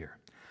lesson here.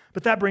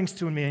 But that brings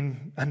to me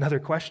another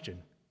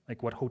question.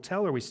 Like, what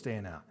hotel are we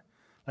staying at?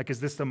 Like, is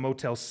this the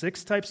Motel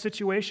 6 type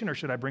situation, or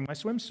should I bring my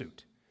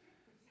swimsuit?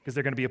 Is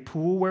there going to be a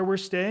pool where we're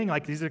staying?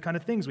 Like, these are the kind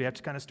of things we have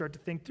to kind of start to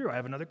think through. I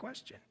have another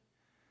question.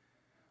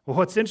 Well,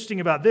 what's interesting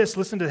about this,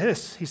 listen to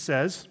this. He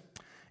says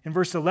in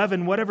verse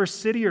 11, whatever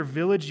city or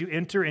village you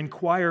enter,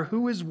 inquire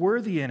who is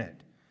worthy in it.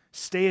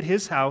 Stay at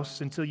his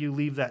house until you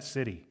leave that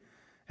city.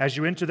 As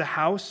you enter the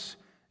house,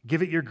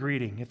 give it your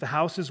greeting. If the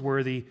house is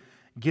worthy,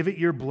 give it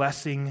your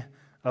blessing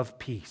of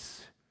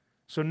peace.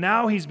 So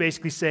now he's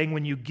basically saying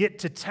when you get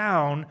to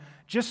town,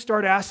 just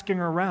start asking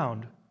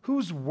around,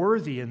 who's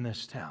worthy in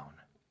this town?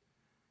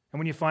 And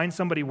when you find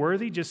somebody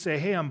worthy, just say,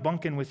 hey, I'm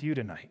bunking with you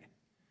tonight.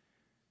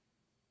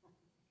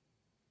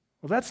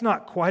 Well, that's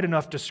not quite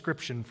enough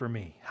description for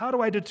me. How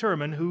do I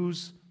determine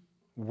who's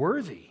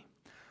worthy?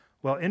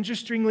 Well,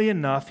 interestingly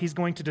enough, he's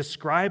going to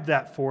describe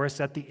that for us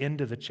at the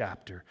end of the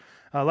chapter.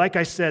 Like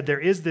I said, there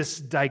is this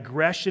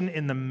digression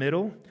in the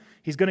middle.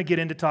 He's going to get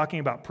into talking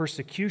about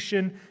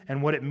persecution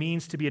and what it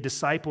means to be a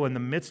disciple in the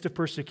midst of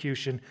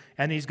persecution,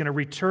 and he's going to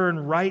return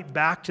right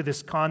back to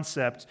this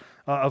concept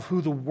of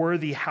who the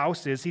worthy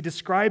house is. He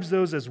describes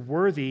those as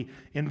worthy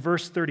in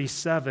verse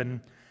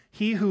 37.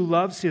 He who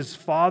loves his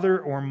father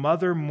or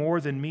mother more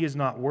than me is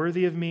not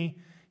worthy of me.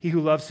 He who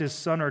loves his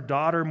son or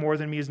daughter more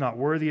than me is not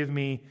worthy of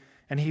me.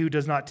 And he who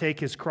does not take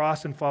his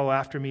cross and follow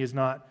after me is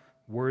not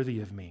worthy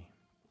of me.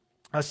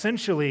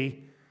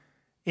 Essentially,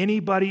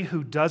 anybody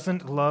who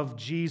doesn't love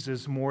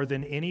Jesus more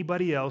than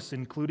anybody else,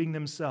 including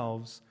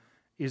themselves,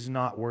 is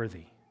not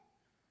worthy.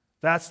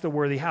 That's the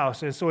worthy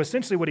house. And so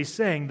essentially what he's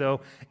saying,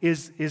 though,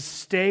 is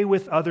stay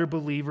with other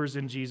believers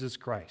in Jesus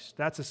Christ.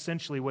 That's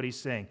essentially what he's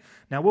saying.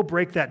 Now, we'll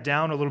break that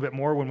down a little bit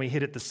more when we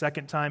hit it the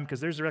second time,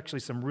 because there's actually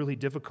some really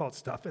difficult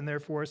stuff in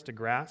there for us to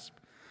grasp.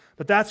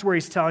 But that's where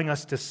he's telling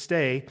us to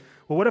stay.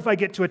 Well, what if I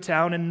get to a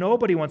town and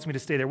nobody wants me to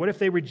stay there? What if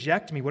they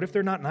reject me? What if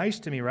they're not nice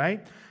to me,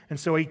 right? And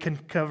so he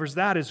covers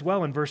that as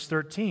well in verse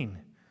 13.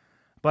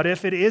 But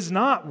if it is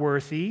not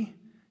worthy,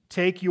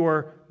 take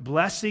your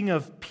blessing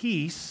of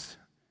peace.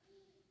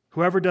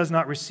 Whoever does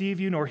not receive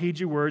you nor heed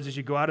your words as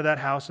you go out of that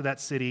house or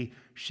that city,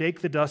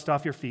 shake the dust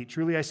off your feet.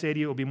 Truly I say to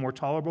you, it will be more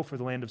tolerable for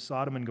the land of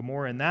Sodom and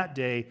Gomorrah in that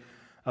day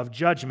of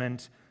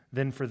judgment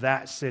than for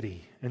that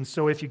city. And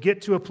so if you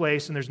get to a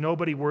place and there's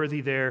nobody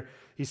worthy there,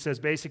 he says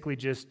basically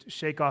just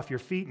shake off your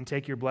feet and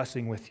take your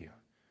blessing with you.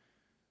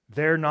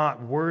 They're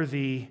not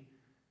worthy,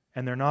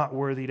 and they're not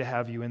worthy to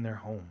have you in their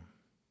home.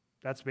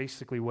 That's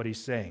basically what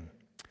he's saying.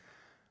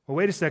 Well,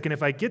 wait a second,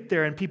 if I get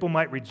there and people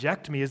might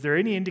reject me, is there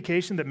any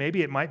indication that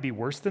maybe it might be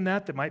worse than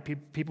that?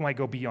 People might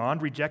go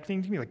beyond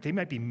rejecting me? Like they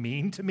might be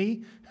mean to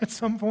me at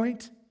some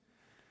point?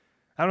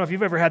 I don't know if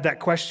you've ever had that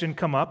question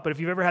come up, but if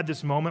you've ever had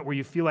this moment where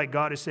you feel like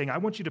God is saying, I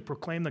want you to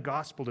proclaim the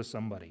gospel to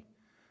somebody,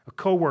 a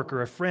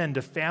coworker, a friend,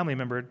 a family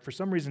member. For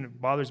some reason,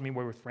 it bothers me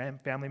more with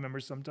family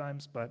members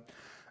sometimes, but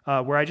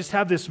where I just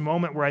have this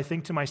moment where I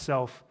think to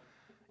myself,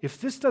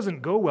 if this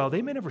doesn't go well,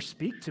 they may never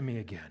speak to me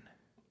again.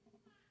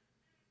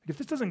 If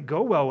this doesn't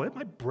go well, it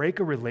might break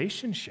a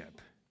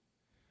relationship.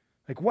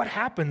 Like, what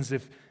happens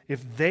if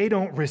they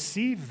don't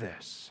receive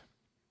this?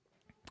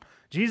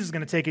 Jesus is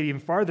going to take it even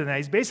farther than that.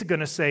 He's basically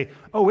going to say,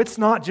 oh, it's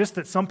not just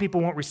that some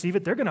people won't receive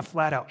it. They're going to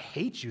flat out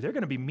hate you. They're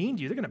going to be mean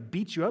to you. They're going to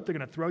beat you up. They're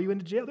going to throw you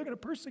into jail. They're going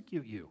to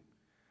persecute you.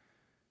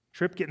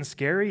 Trip getting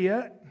scary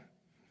yet?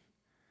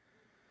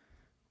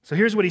 So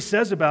here's what he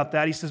says about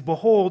that. He says,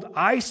 behold,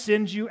 I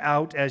send you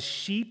out as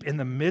sheep in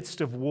the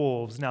midst of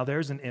wolves. Now,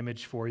 there's an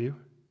image for you.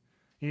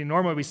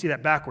 Normally we see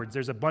that backwards.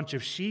 There's a bunch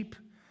of sheep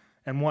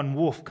and one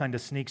wolf kind of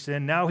sneaks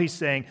in. Now he's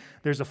saying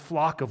there's a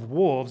flock of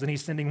wolves and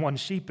he's sending one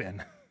sheep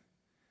in.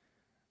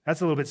 That's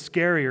a little bit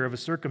scarier of a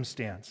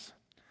circumstance.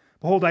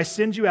 Behold, I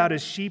send you out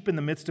as sheep in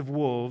the midst of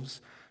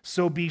wolves,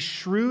 so be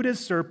shrewd as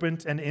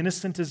serpents and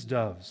innocent as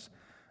doves.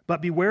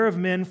 But beware of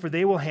men, for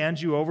they will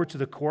hand you over to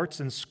the courts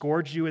and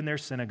scourge you in their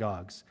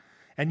synagogues.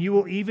 And you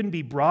will even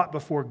be brought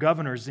before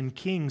governors and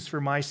kings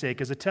for my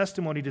sake, as a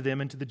testimony to them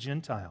and to the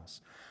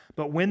Gentiles.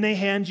 But when they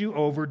hand you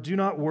over, do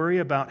not worry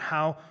about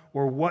how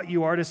or what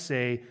you are to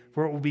say,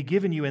 for it will be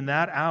given you in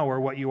that hour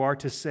what you are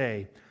to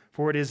say.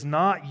 For it is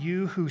not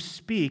you who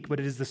speak, but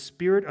it is the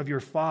Spirit of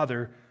your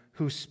Father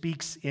who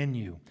speaks in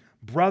you.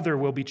 Brother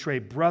will betray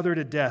brother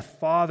to death,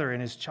 father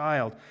and his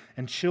child,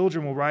 and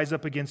children will rise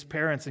up against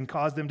parents and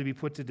cause them to be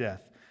put to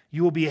death.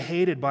 You will be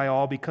hated by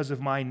all because of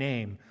my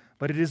name,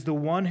 but it is the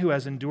one who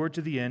has endured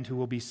to the end who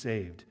will be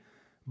saved.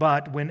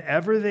 But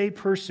whenever they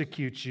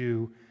persecute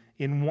you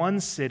in one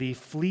city,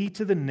 flee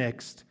to the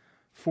next,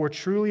 for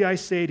truly I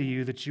say to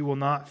you that you will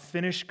not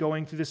finish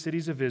going through the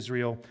cities of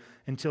Israel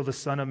until the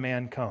Son of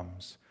Man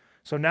comes.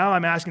 So now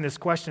I'm asking this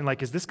question,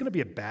 like, is this going to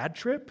be a bad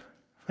trip?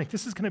 Like,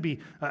 this is going to be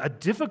a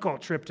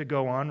difficult trip to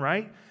go on,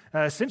 right?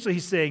 Essentially,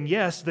 he's saying,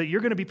 yes, that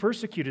you're going to be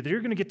persecuted, that you're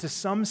going to get to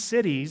some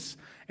cities,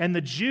 and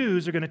the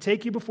Jews are going to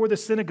take you before the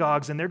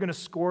synagogues, and they're going to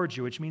scourge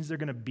you, which means they're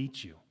going to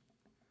beat you.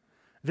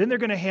 Then they're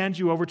going to hand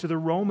you over to the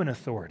Roman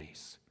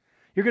authorities.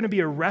 You're going to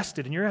be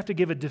arrested, and you're going to have to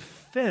give a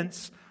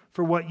defense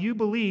for what you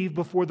believe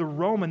before the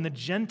Roman, the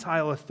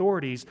Gentile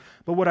authorities.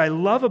 But what I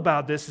love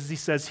about this is he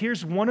says,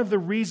 here's one of the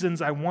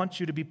reasons I want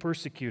you to be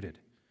persecuted.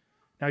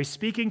 Now, he's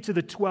speaking to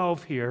the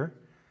 12 here,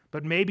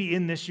 but maybe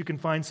in this you can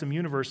find some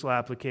universal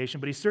application,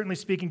 but he's certainly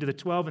speaking to the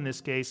 12 in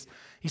this case.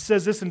 He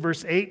says this in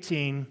verse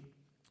 18,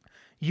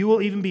 you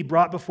will even be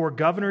brought before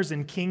governors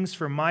and kings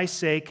for my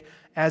sake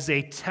as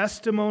a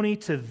testimony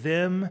to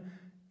them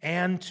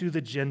and to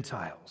the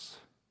Gentiles.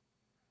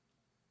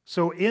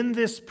 So in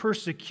this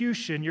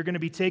persecution, you're going to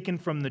be taken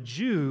from the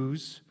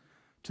Jews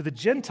to the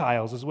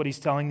Gentiles, is what he's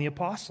telling the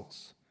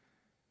apostles.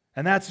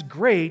 And that's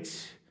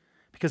great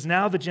because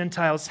now the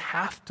Gentiles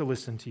have to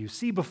listen to you.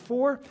 See,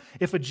 before,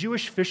 if a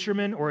Jewish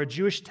fisherman or a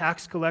Jewish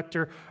tax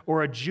collector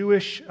or a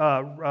Jewish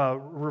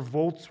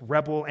revolt,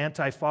 rebel,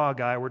 Antifa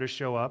guy were to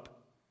show up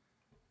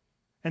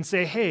and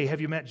say, hey, have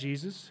you met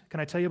Jesus? Can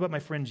I tell you about my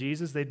friend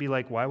Jesus? They'd be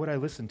like, why would I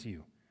listen to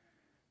you?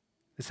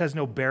 This has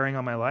no bearing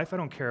on my life. I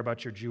don't care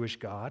about your Jewish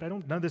God.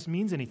 None of this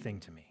means anything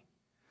to me.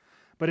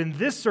 But in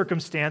this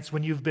circumstance,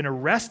 when you've been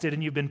arrested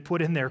and you've been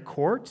put in their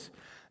court,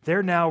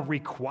 they're now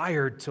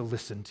required to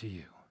listen to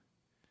you.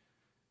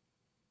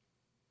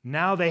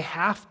 Now they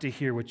have to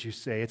hear what you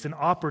say. It's an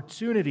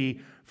opportunity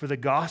for the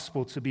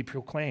gospel to be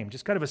proclaimed.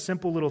 Just kind of a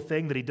simple little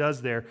thing that he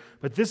does there.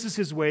 But this is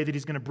his way that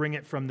he's going to bring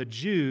it from the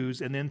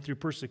Jews and then through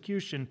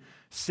persecution,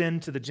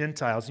 send to the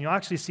Gentiles. And you'll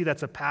actually see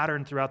that's a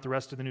pattern throughout the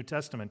rest of the New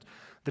Testament.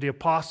 That the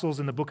apostles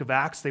in the book of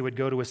Acts, they would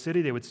go to a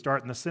city, they would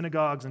start in the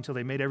synagogues until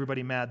they made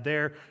everybody mad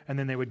there, and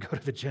then they would go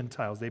to the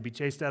Gentiles. They'd be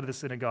chased out of the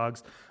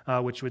synagogues,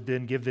 which would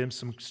then give them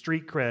some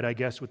street cred, I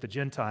guess, with the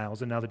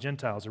Gentiles, and now the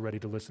Gentiles are ready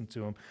to listen to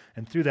them.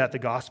 And through that, the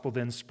gospel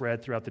then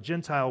spread throughout the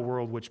Gentile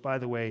world, which, by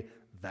the way,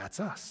 that's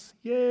us.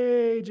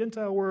 Yay,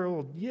 Gentile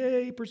world.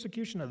 Yay,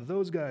 persecution of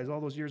those guys all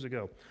those years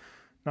ago.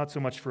 Not so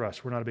much for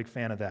us. We're not a big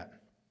fan of that.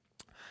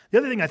 The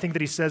other thing I think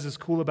that he says is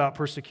cool about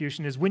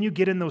persecution is when you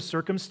get in those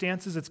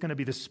circumstances, it's going to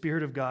be the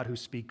Spirit of God who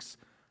speaks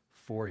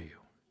for you.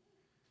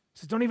 He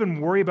says, don't even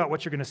worry about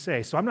what you're going to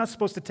say. So I'm not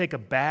supposed to take a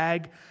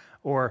bag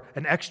or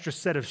an extra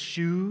set of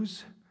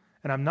shoes,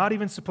 and I'm not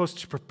even supposed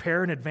to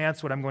prepare in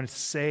advance what I'm going to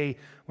say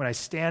when I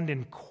stand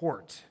in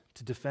court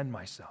to defend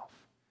myself.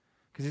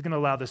 Because he's going to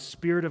allow the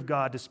Spirit of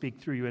God to speak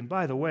through you. And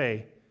by the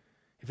way,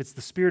 if it's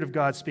the Spirit of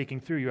God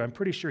speaking through you, I'm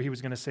pretty sure he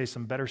was going to say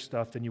some better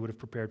stuff than you would have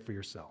prepared for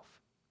yourself.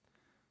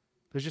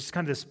 There's just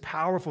kind of this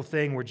powerful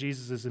thing where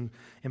Jesus is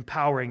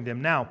empowering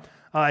them. Now,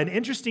 an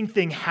interesting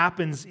thing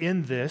happens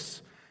in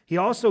this. He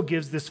also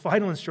gives this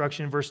final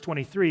instruction in verse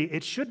 23.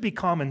 It should be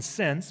common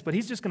sense, but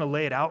he's just going to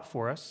lay it out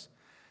for us.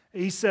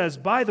 He says,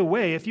 by the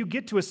way, if you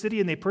get to a city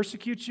and they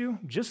persecute you,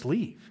 just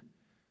leave.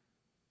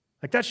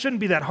 Like, that shouldn't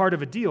be that hard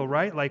of a deal,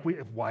 right? Like,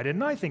 why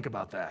didn't I think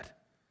about that?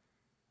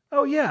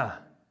 Oh, yeah,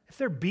 if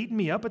they're beating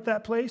me up at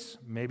that place,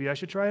 maybe I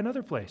should try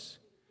another place.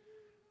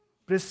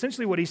 But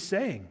essentially what he's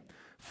saying,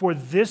 for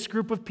this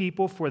group of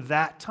people, for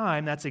that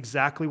time, that's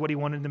exactly what he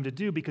wanted them to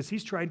do because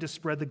he's trying to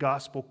spread the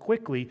gospel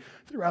quickly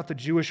throughout the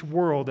Jewish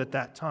world at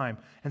that time.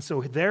 And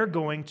so they're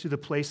going to the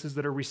places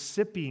that are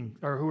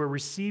who are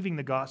receiving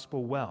the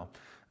gospel well.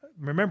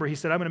 Remember, he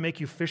said, I'm going to make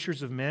you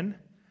fishers of men.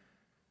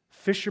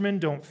 Fishermen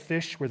don't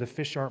fish where the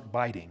fish aren't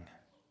biting.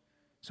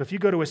 So if you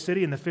go to a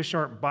city and the fish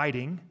aren't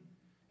biting,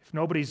 if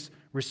nobody's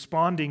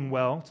responding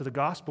well to the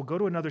gospel, go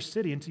to another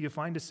city until you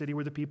find a city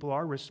where the people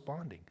are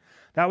responding.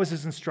 That was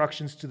his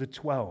instructions to the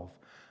 12.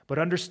 But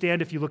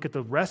understand, if you look at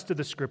the rest of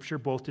the scripture,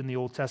 both in the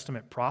Old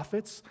Testament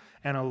prophets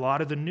and a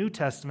lot of the New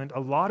Testament,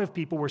 a lot of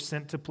people were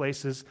sent to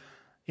places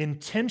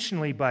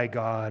intentionally by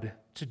God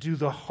to do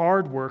the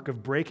hard work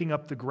of breaking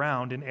up the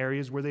ground in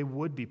areas where they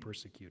would be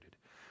persecuted.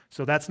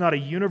 So that's not a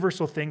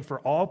universal thing for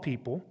all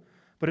people,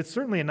 but it's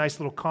certainly a nice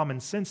little common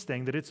sense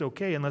thing that it's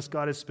okay unless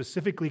God has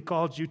specifically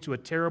called you to a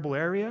terrible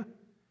area.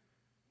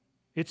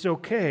 It's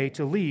okay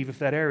to leave if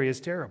that area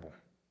is terrible.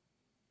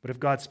 But if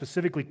God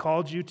specifically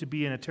called you to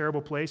be in a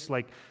terrible place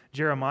like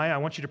Jeremiah, I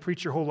want you to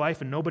preach your whole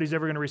life and nobody's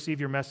ever going to receive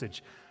your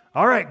message.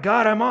 All right,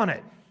 God, I'm on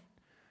it.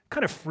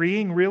 Kind of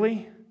freeing,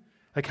 really.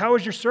 Like, how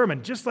was your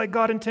sermon? Just like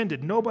God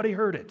intended. Nobody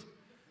heard it.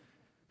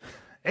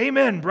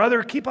 Amen,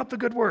 brother. Keep up the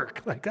good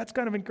work. Like, that's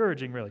kind of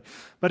encouraging, really.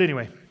 But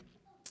anyway,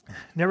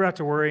 Never have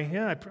to worry.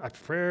 Yeah, I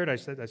prepared. I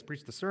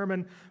preached the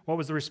sermon. What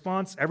was the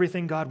response?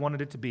 Everything God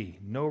wanted it to be.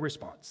 No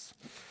response.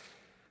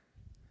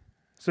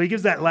 So he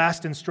gives that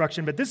last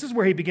instruction, but this is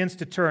where he begins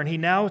to turn. He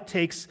now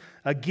takes,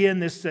 again,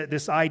 this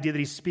idea that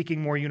he's speaking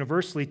more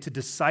universally to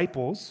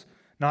disciples,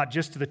 not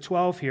just to the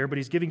 12 here, but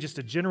he's giving just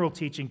a general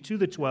teaching to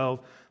the 12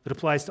 that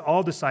applies to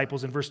all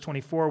disciples in verse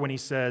 24 when he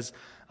says,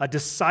 a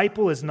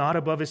disciple is not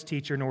above his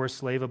teacher, nor a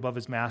slave above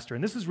his master.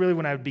 And this is really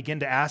when I would begin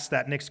to ask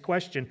that next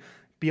question.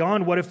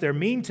 Beyond what if they're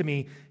mean to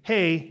me,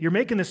 hey, you're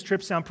making this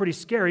trip sound pretty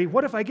scary.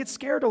 What if I get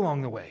scared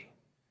along the way?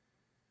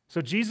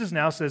 So Jesus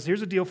now says,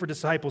 here's a deal for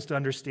disciples to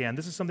understand.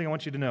 This is something I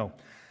want you to know.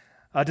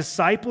 A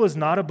disciple is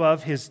not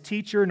above his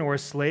teacher, nor a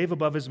slave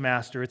above his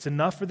master. It's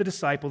enough for the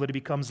disciple that he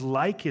becomes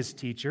like his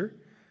teacher,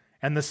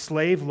 and the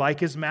slave like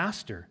his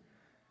master.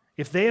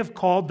 If they have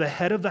called the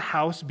head of the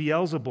house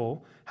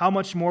Beelzebul, how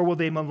much more will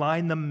they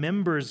malign the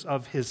members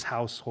of his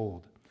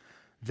household?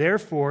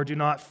 Therefore, do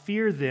not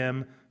fear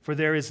them, for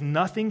there is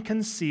nothing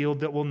concealed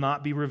that will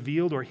not be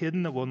revealed, or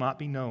hidden that will not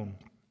be known.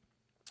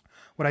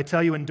 What I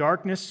tell you in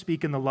darkness,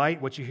 speak in the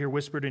light. What you hear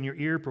whispered in your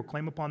ear,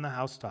 proclaim upon the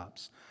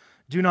housetops.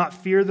 Do not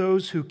fear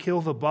those who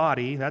kill the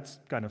body. That's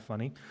kind of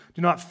funny.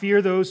 Do not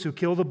fear those who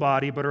kill the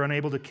body, but are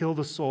unable to kill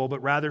the soul,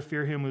 but rather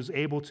fear him who is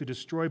able to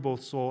destroy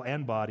both soul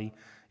and body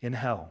in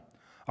hell.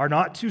 Are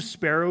not 2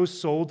 sparrows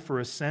sold for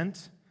a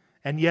cent?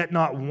 And yet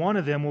not one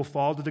of them will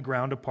fall to the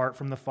ground apart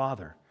from the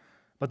Father.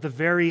 But the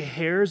very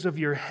hairs of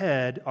your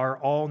head are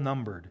all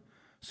numbered.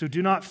 So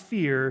do not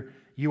fear,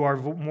 you are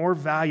more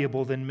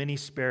valuable than many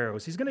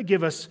sparrows. He's going to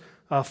give us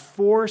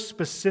 4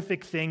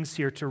 specific things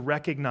here to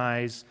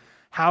recognize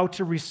how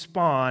to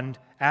respond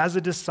as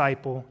a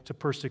disciple to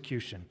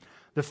persecution.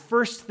 The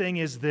first thing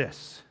is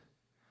this: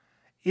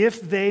 if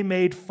they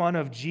made fun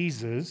of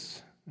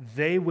Jesus,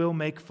 they will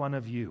make fun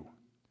of you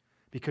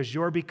because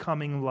you're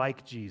becoming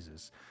like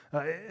Jesus.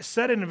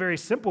 Said in a very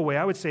simple way,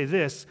 I would say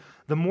this: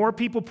 the more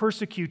people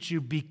persecute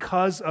you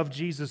because of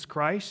Jesus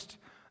Christ,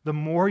 the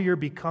more you're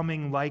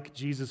becoming like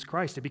Jesus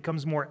Christ. It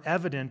becomes more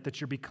evident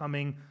that you're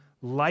becoming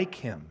like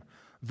him.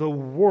 The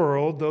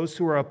world, those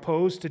who are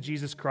opposed to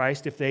Jesus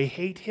Christ, if they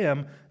hate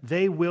him,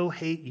 they will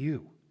hate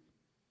you.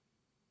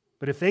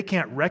 But if they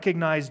can't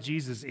recognize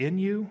Jesus in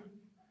you,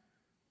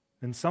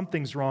 then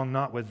something's wrong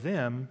not with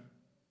them,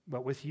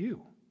 but with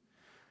you.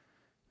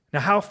 Now,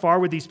 how far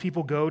would these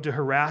people go to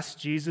harass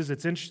Jesus?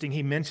 It's interesting,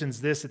 he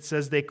mentions this. It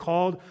says they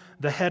called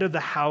the head of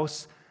the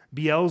house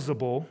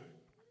Beelzebul.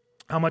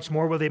 How much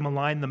more will they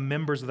malign the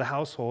members of the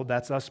household?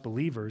 That's us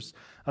believers.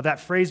 That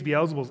phrase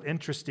Beelzebul is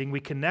interesting. We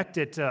connect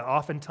it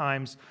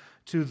oftentimes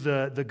to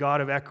the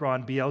god of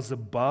Ekron,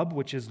 Beelzebub,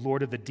 which is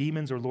Lord of the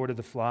demons or Lord of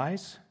the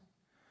flies.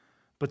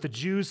 But the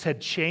Jews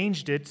had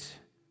changed it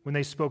when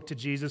they spoke to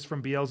Jesus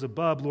from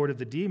Beelzebub, Lord of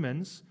the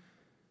demons,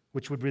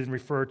 which would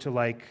refer to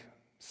like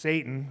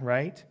Satan,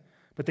 right?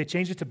 But they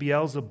changed it to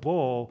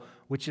Beelzebul,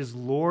 which is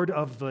Lord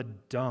of the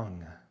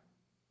dung.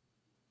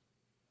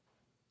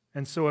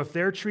 And so if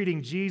they're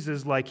treating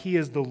Jesus like he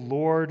is the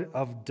Lord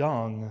of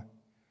dung,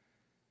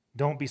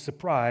 don't be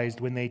surprised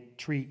when they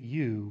treat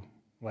you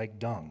like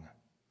dung.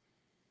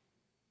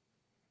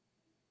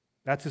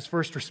 That's his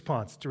first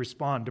response, to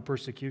respond to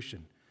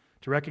persecution,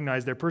 to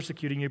recognize they're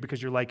persecuting you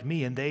because you're like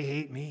me and they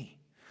hate me.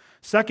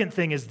 Second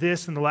thing is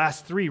this, and the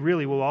last 3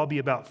 really will all be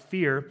about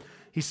fear.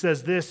 He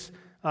says this,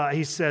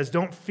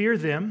 don't fear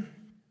them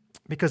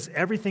because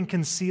everything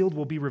concealed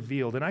will be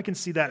revealed. And I can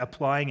see that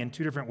applying in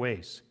 2 different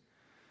ways.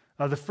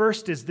 The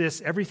first is this: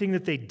 everything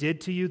that they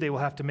did to you, they will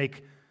have to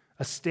make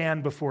a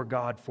stand before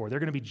God for. They're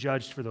going to be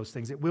judged for those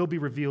things. It will be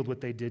revealed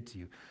what they did to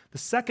you. The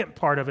second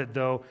part of it,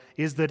 though,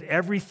 is that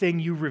everything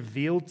you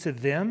revealed to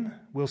them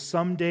will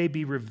someday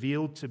be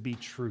revealed to be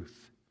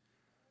truth.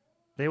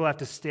 They will have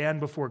to stand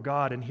before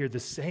God and hear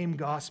the same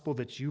gospel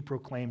that you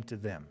proclaim to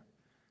them.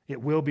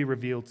 It will be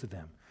revealed to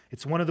them.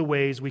 It's one of the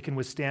ways we can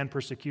withstand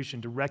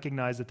persecution, to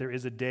recognize that there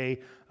is a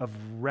day of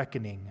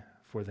reckoning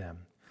for them.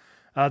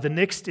 The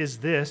next is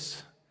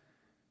this.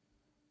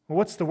 Well,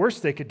 what's the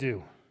worst they could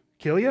do?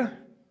 Kill you?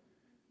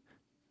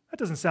 That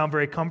doesn't sound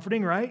very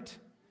comforting, right?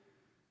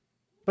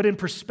 But in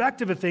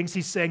perspective of things,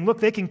 he's saying, look,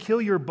 they can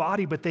kill your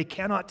body, but they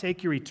cannot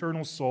take your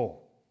eternal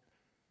soul.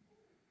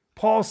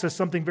 Paul says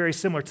something very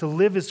similar. To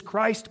live is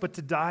Christ, but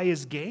to die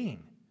is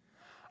gain.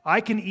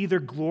 I can either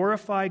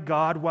glorify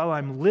God while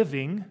I'm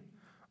living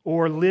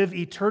or live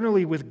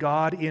eternally with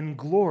God in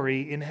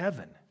glory in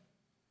heaven.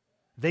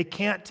 They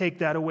can't take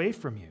that away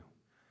from you.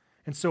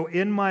 And so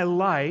in my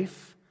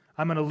life,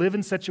 I'm going to live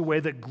in such a way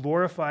that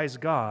glorifies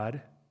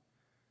God,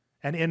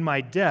 and in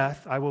my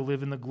death, I will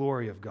live in the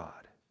glory of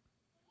God.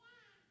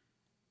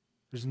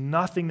 There's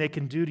nothing they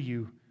can do to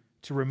you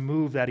to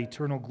remove that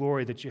eternal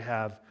glory that you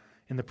have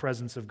in the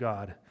presence of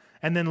God.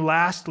 And then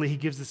lastly, he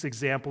gives this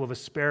example of a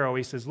sparrow.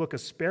 He says, look, a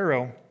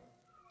sparrow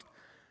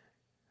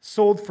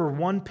sold for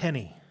 1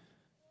 penny.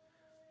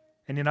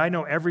 And then I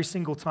know every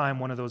single time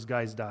one of those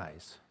guys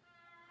dies,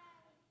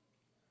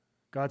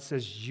 God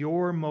says,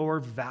 you're more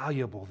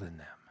valuable than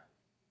them.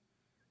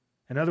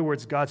 In other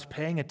words, God's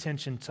paying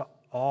attention to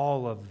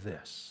all of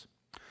this.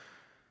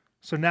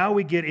 So now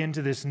we get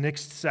into this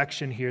next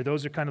section here.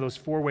 Those are kind of those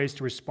 4 ways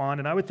to respond,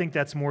 and I would think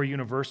that's more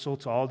universal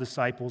to all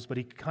disciples, but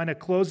he kind of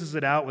closes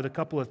it out with a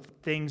couple of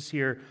things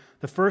here.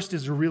 The first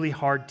is really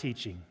hard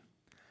teaching.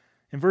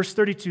 In verse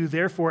 32,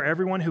 therefore,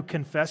 everyone who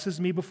confesses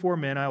me before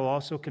men, I will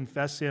also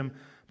confess him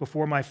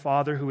before my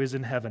Father who is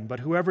in heaven. But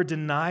whoever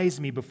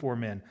denies me before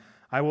men,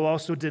 I will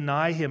also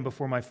deny him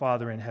before my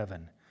Father in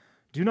heaven.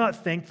 Do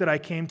not think that I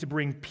came to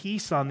bring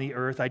peace on the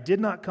earth. I did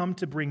not come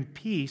to bring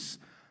peace,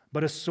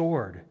 but a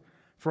sword.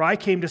 For I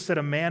came to set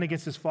a man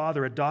against his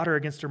father, a daughter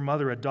against her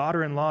mother, a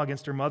daughter-in-law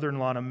against her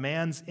mother-in-law, and a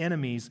man's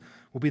enemies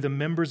will be the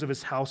members of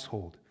his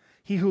household.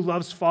 He who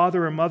loves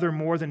father or mother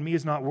more than me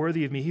is not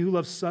worthy of me. He who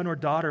loves son or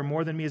daughter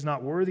more than me is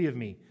not worthy of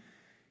me.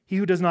 He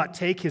who does not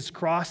take his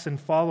cross and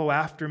follow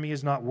after me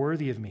is not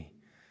worthy of me.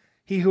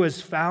 He who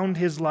has found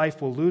his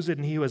life will lose it,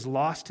 and he who has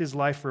lost his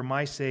life for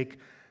my sake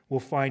will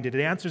find it.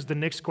 It answers the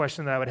next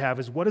question that I would have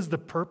is, what is the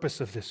purpose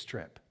of this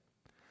trip?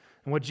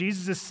 And what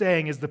Jesus is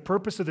saying is the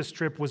purpose of this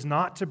trip was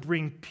not to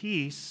bring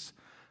peace,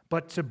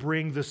 but to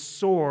bring the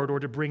sword or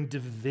to bring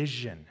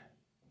division.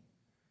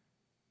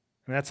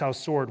 And that's how a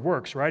sword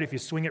works, right? If you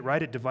swing it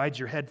right, it divides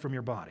your head from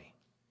your body.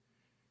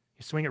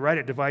 You swing it right,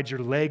 it divides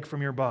your leg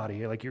from your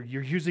body. Like you're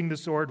using the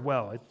sword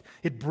well.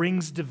 It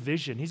brings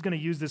division. He's going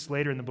to use this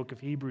later in the book of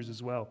Hebrews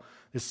as well,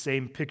 this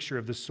same picture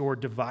of the sword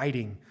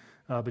dividing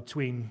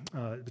between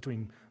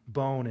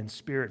bone and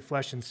spirit,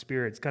 flesh and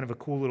spirit. It's kind of a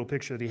cool little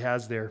picture that he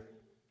has there.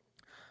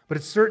 But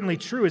it's certainly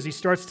true as he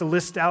starts to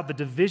list out the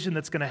division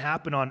that's going to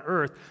happen on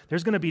earth.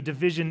 There's going to be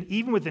division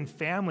even within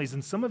families,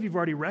 and some of you have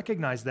already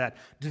recognized that.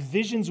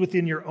 Divisions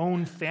within your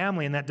own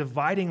family, and that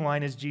dividing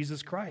line is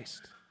Jesus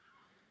Christ.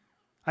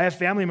 I have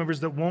family members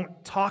that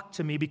won't talk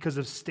to me because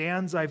of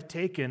stands I've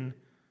taken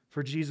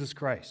for Jesus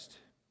Christ.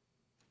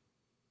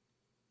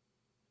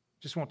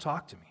 Just won't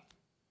talk to me.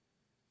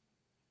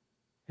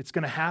 It's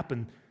going to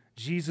happen.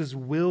 Jesus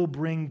will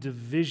bring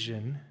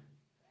division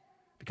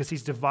because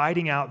he's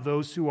dividing out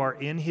those who are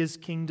in his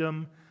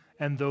kingdom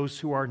and those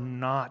who are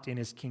not in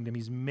his kingdom.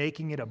 He's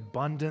making it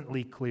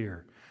abundantly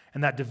clear.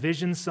 And that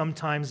division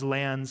sometimes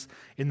lands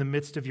in the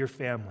midst of your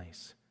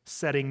families,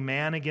 setting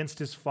man against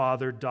his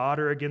father,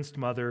 daughter against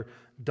mother,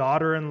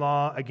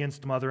 daughter-in-law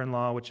against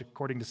mother-in-law, which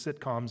according to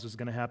sitcoms was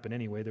going to happen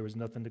anyway. There was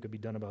nothing that could be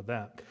done about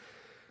that.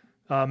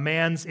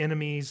 Man's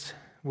enemies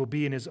will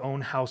be in his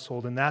own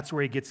household, and that's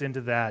where he gets into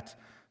that.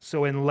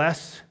 So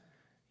unless,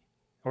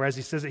 or as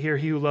he says it here,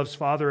 he who loves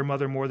father or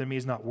mother more than me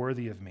is not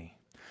worthy of me.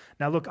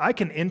 Now look, I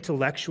can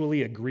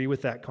intellectually agree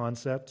with that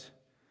concept.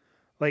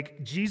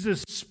 Like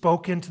Jesus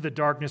spoke into the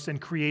darkness and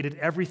created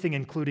everything,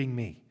 including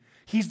me.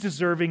 He's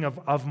deserving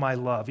of my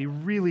love. He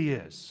really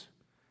is.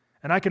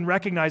 And I can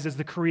recognize as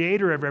the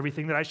creator of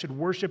everything that I should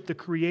worship the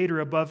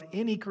creator above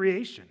any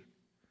creation.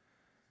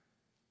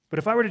 But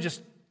if I were to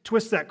just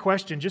twist that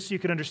question just so you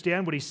can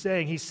understand what he's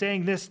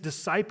saying this,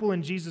 disciple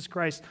in Jesus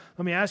Christ,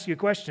 let me ask you a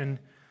question.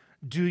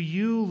 Do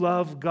you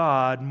love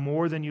God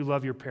more than you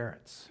love your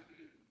parents?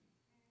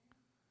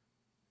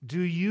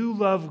 Do you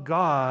love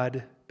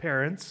God,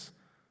 parents,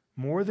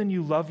 more than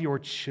you love your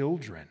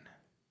children?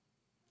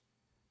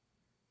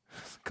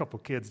 A couple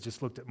kids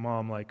just looked at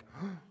mom like,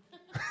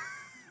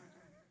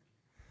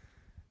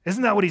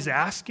 isn't that what he's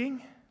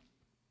asking?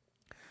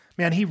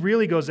 Man, he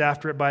really goes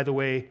after it, by the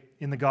way,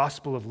 in the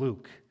Gospel of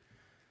Luke.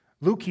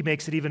 Luke, he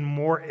makes it even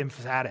more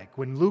emphatic.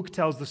 When Luke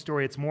tells the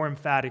story, it's more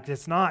emphatic.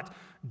 It's not,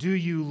 do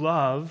you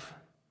love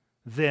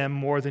them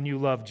more than you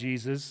love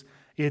Jesus?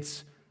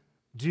 It's,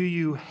 do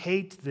you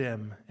hate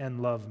them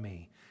and love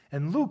me?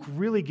 And Luke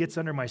really gets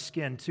under my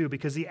skin, too,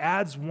 because he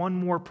adds one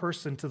more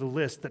person to the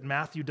list that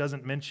Matthew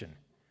doesn't mention.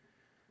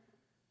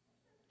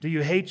 Do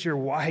you hate your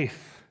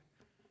wife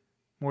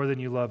more than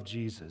you love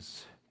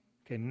Jesus?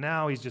 Okay,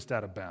 now he's just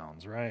out of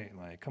bounds, right?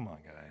 Like, come on,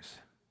 guys.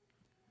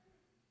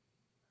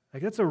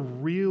 Like, that's a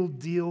real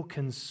deal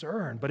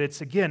concern. But it's,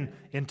 again,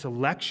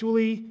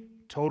 intellectually,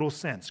 total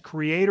sense.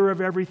 Creator of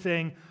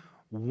everything,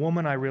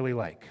 woman I really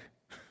like.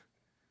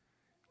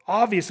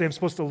 Obviously, I'm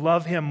supposed to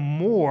love him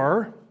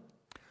more.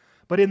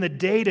 But in the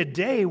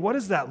day-to-day, what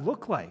does that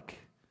look like?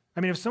 I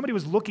mean, if somebody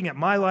was looking at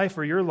my life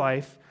or your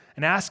life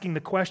and asking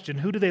the question,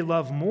 who do they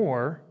love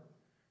more?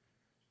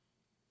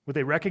 Would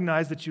they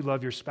recognize that you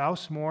love your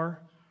spouse more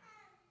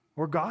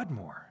or God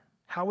more?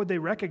 How would they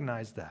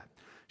recognize that?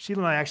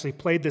 Sheila and I actually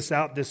played this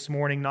out this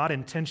morning, not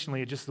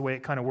intentionally, just the way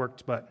it kind of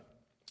worked, but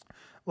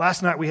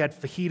last night we had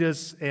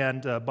fajitas,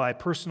 and by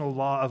personal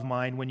law of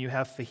mine, when you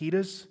have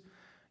fajitas,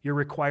 you're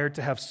required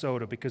to have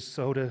soda because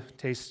soda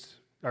tastes,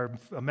 or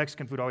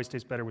Mexican food always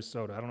tastes better with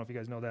soda. I don't know if you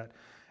guys know that.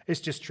 It's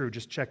just true.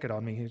 Just check it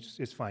on me.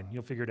 It's fine.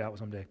 You'll figure it out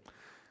someday.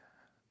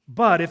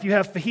 But if you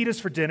have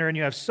fajitas for dinner and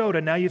you have soda,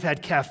 now you've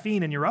had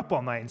caffeine and you're up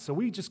all night. And so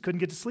we just couldn't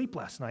get to sleep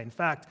last night. In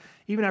fact,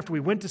 even after we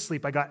went to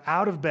sleep, I got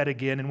out of bed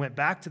again and went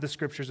back to the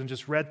scriptures and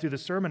just read through the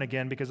sermon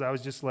again because I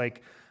was just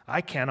like, I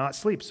cannot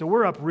sleep. So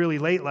we're up really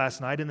late last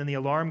night, and then the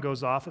alarm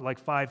goes off at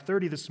like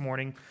 5:30 this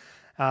morning.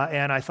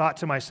 And I thought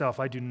to myself,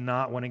 I do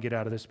not want to get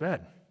out of this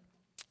bed.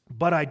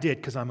 But I did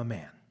because I'm a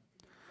man.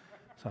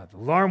 So the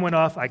alarm went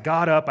off. I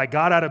got up. I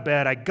got out of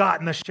bed. I got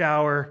in the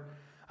shower.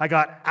 I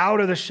got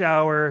out of the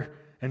shower,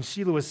 and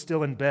Sheila was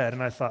still in bed,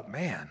 and I thought,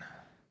 man,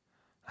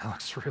 that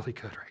looks really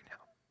good right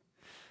now.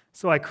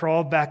 So I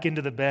crawled back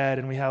into the bed,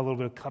 and we had a little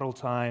bit of cuddle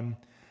time,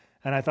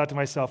 and I thought to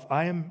myself,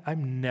 I'm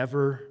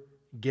never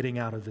getting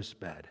out of this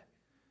bed.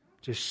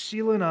 Just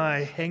Sheila and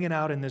I hanging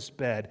out in this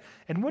bed.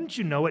 And wouldn't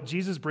you know it,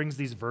 Jesus brings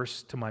these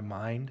verses to my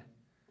mind.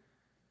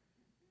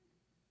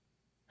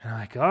 And I'm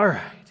like, all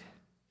right.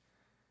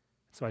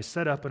 So I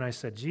sat up and I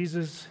said,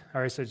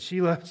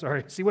 Sheila,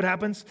 see what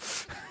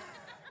happens?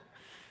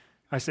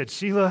 I said,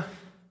 Sheila,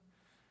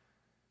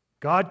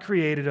 God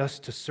created us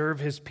to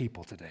serve his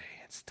people today.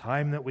 It's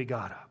time that we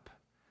got up.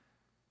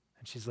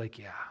 And she's like,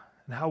 yeah.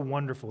 And how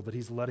wonderful that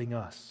he's letting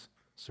us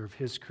serve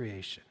his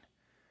creation.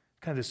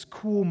 Kind of this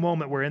cool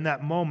moment where in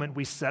that moment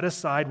we set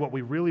aside what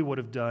we really would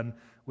have done,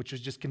 which was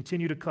just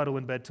continue to cuddle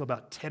in bed till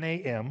about 10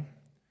 a.m.,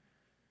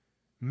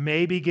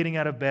 maybe getting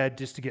out of bed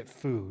just to get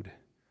food.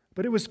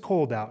 But it was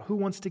cold out. Who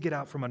wants to get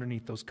out from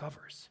underneath those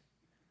covers?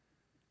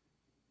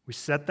 We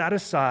set that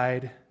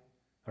aside,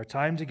 our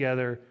time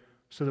together,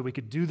 so that we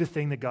could do the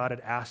thing that God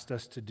had asked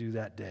us to do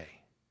that day.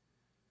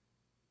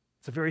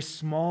 It's a very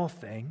small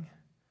thing,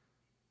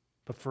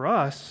 but for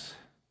us,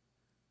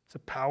 it's a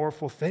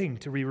powerful thing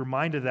to be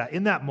reminded of that.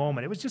 In that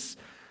moment, it's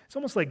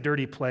almost like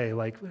dirty play.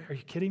 Like, are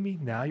you kidding me?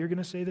 Now you're going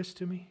to say this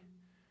to me?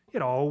 You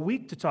had all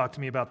week to talk to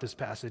me about this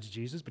passage,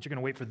 Jesus, but you're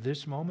going to wait for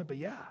this moment? But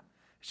yeah,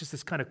 it's just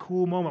this kind of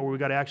cool moment where we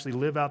got to actually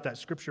live out that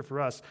scripture for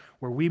us,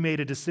 where we made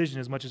a decision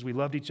as much as we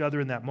loved each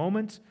other in that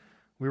moment,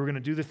 we were going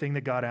to do the thing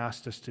that God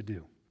asked us to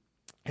do.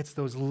 It's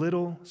those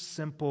little,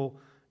 simple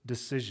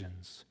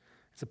decisions.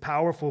 It's a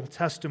powerful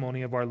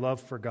testimony of our love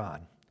for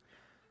God.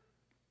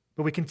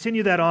 But we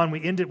continue that on.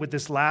 We end it with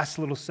this last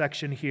little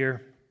section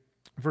here,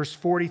 verse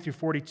 40 through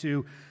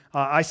 42.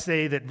 I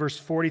say that verse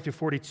 40 through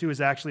 42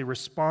 is actually a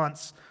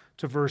response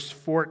to verse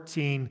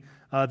 14.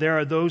 There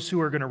are those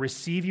who are going to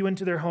receive you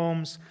into their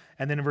homes,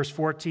 and then in verse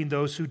 14,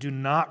 those who do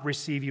not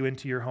receive you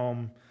into your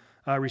home,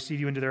 receive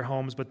you into their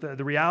homes. But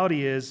the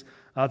reality is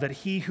that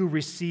he who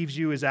receives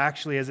you is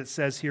actually, as it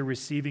says here,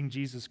 receiving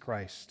Jesus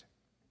Christ.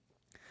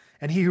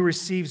 And he who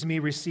receives me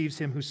receives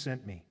him who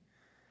sent me.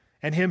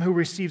 And him who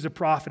receives a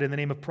prophet in the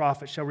name of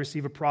prophet shall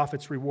receive a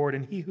prophet's reward.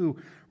 And he who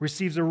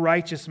receives a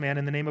righteous man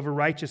in the name of a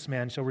righteous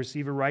man shall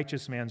receive a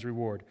righteous man's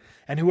reward.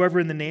 And whoever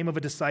in the name of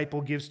a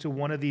disciple gives to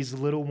one of these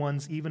little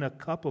ones even a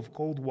cup of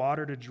cold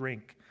water to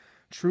drink,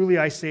 truly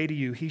I say to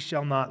you, he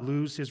shall not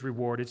lose his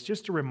reward. It's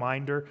just a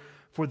reminder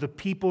for the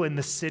people in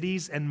the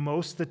cities, and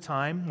most of the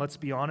time, let's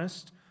be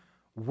honest,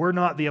 we're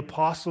not the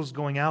apostles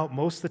going out.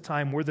 Most of the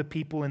time, we're the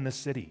people in the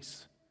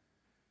cities.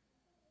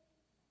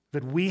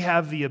 That we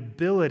have the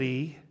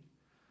ability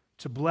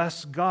to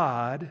bless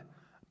God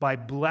by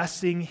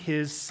blessing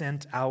his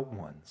sent out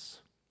ones.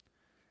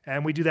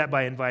 And we do that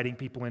by inviting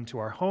people into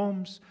our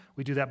homes.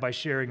 We do that by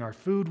sharing our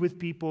food with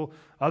people,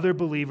 other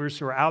believers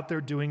who are out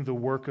there doing the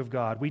work of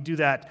God. We do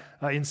that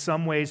in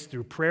some ways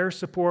through prayer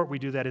support. We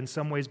do that in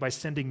some ways by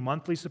sending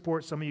monthly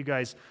support. Some of you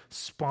guys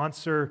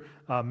sponsor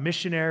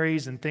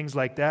missionaries and things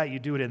like that. You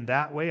do it in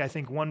that way. I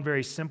think one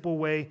very simple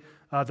way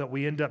that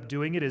we end up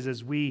doing it is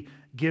as we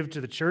give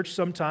to the church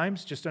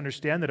sometimes, just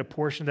understand that a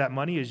portion of that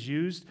money is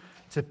used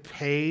to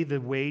pay the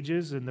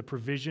wages and the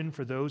provision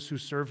for those who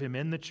serve him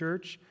in the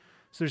church.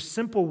 So there's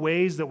simple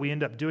ways that we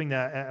end up doing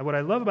that. And what I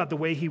love about the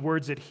way he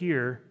words it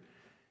here,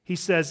 he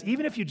says,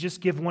 even if you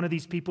just give one of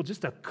these people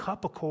just a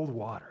cup of cold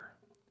water,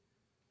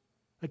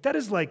 like that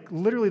is like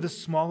literally the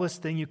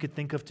smallest thing you could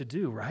think of to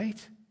do,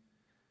 right?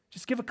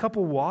 Just give a cup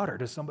of water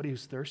to somebody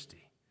who's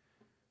thirsty.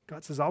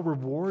 God says, I'll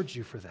reward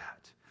you for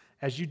that.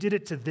 As you did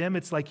it to them,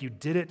 it's like you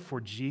did it for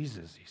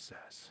Jesus, he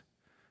says.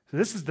 So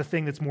this is the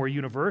thing that's more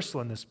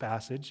universal in this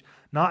passage,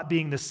 not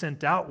being the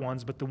sent out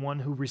ones, but the one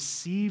who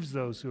receives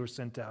those who are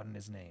sent out in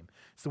his name.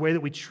 It's the way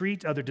that we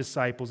treat other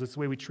disciples. It's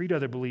the way we treat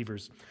other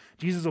believers.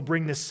 Jesus will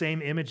bring this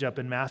same image up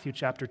in Matthew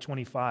chapter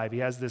 25. He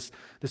has this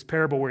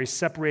parable where he's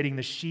separating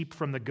the sheep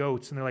from the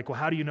goats. And they're like, well,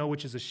 how do you know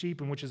which is a sheep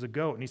and which is a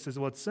goat? And he says,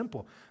 well, it's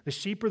simple. The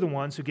sheep are the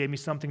ones who gave me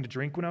something to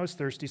drink when I was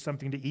thirsty,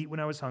 something to eat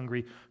when I was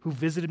hungry, who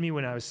visited me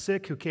when I was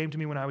sick, who came to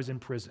me when I was in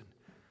prison.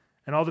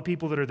 And all the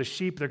people that are the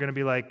sheep, they're going to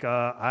be like,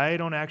 I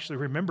don't actually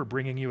remember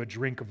bringing you a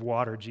drink of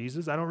water,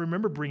 Jesus. I don't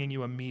remember bringing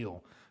you a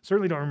meal.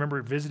 Certainly don't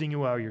remember visiting you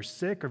while you're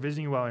sick or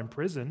visiting you while in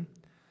prison.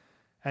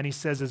 And he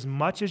says, as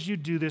much as you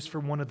do this for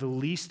one of the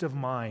least of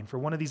mine, for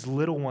one of these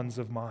little ones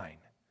of mine,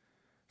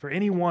 for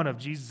any one of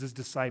Jesus'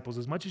 disciples,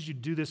 as much as you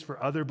do this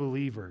for other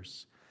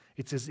believers,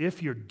 it's as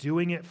if you're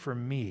doing it for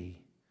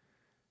me,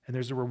 and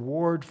there's a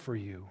reward for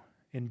you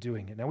in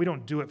doing it. Now, we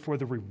don't do it for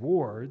the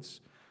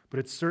rewards, but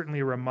it's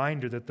certainly a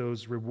reminder that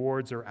those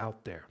rewards are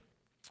out there.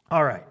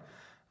 All right,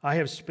 I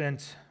have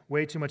spent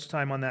way too much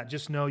time on that.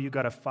 Just know you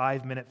got a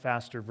 5-minute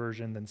faster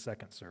version than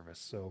second service.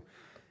 So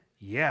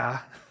yeah,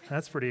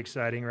 that's pretty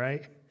exciting,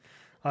 right?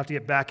 I'll have to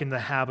get back in the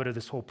habit of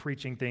this whole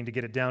preaching thing to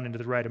get it down into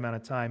the right amount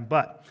of time.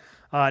 But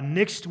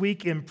Next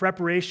week, in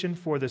preparation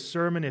for the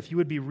sermon, if you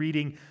would be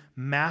reading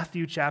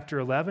Matthew chapter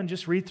 11,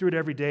 just read through it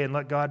every day and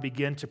let God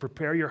begin to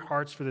prepare your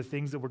hearts for the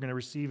things that we're going to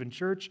receive in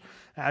church.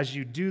 As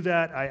you do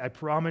that, I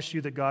promise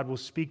you that God will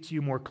speak to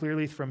you more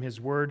clearly from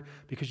His Word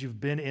because you've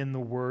been in the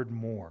Word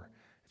more.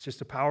 It's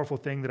just a powerful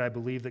thing that I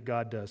believe that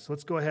God does. So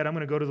let's go ahead. I'm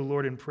going to go to the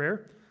Lord in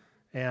prayer,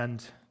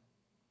 and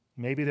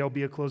maybe there'll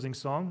be a closing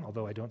song,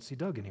 although I don't see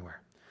Doug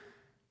anywhere.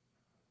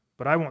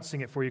 But I won't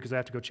sing it for you because I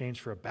have to go change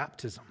for a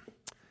baptism.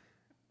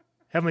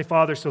 Heavenly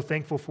Father, so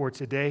thankful for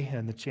today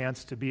and the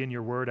chance to be in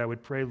your word. I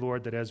would pray,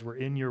 Lord, that as we're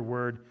in your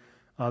word,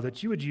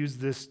 that you would use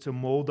this to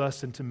mold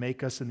us and to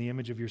make us in the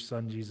image of your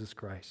Son, Jesus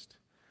Christ.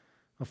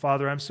 Well,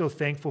 Father, I'm so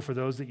thankful for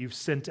those that you've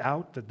sent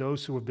out, that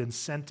those who have been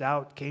sent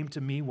out came to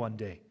me one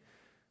day,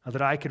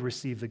 that I could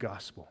receive the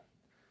gospel.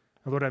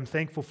 Lord, I'm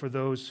thankful for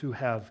those who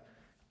have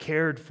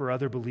cared for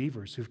other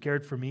believers, who've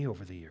cared for me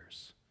over the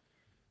years.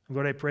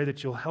 Lord, I pray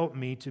that you'll help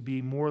me to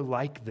be more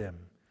like them.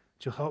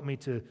 That you'll help me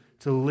to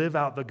live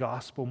out the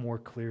gospel more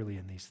clearly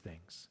in these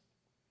things.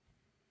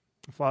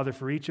 Father,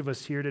 for each of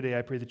us here today,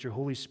 I pray that your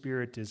Holy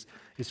Spirit is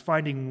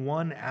finding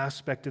one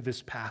aspect of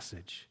this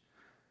passage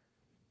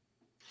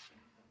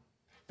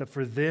that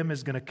for them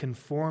is going to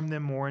conform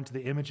them more into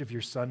the image of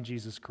your Son,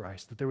 Jesus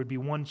Christ. That there would be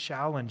one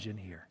challenge in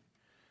here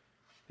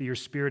that your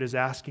Spirit is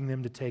asking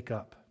them to take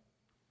up,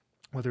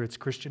 whether it's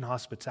Christian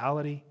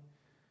hospitality,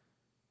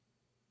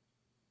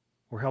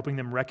 or helping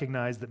them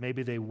recognize that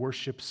maybe they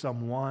worship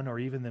someone or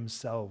even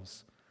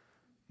themselves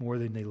more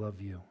than they love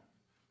you.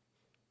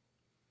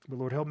 But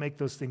Lord, help make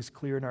those things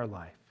clear in our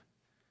life.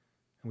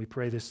 And we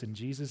pray this in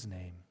Jesus'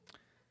 name.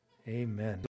 Amen.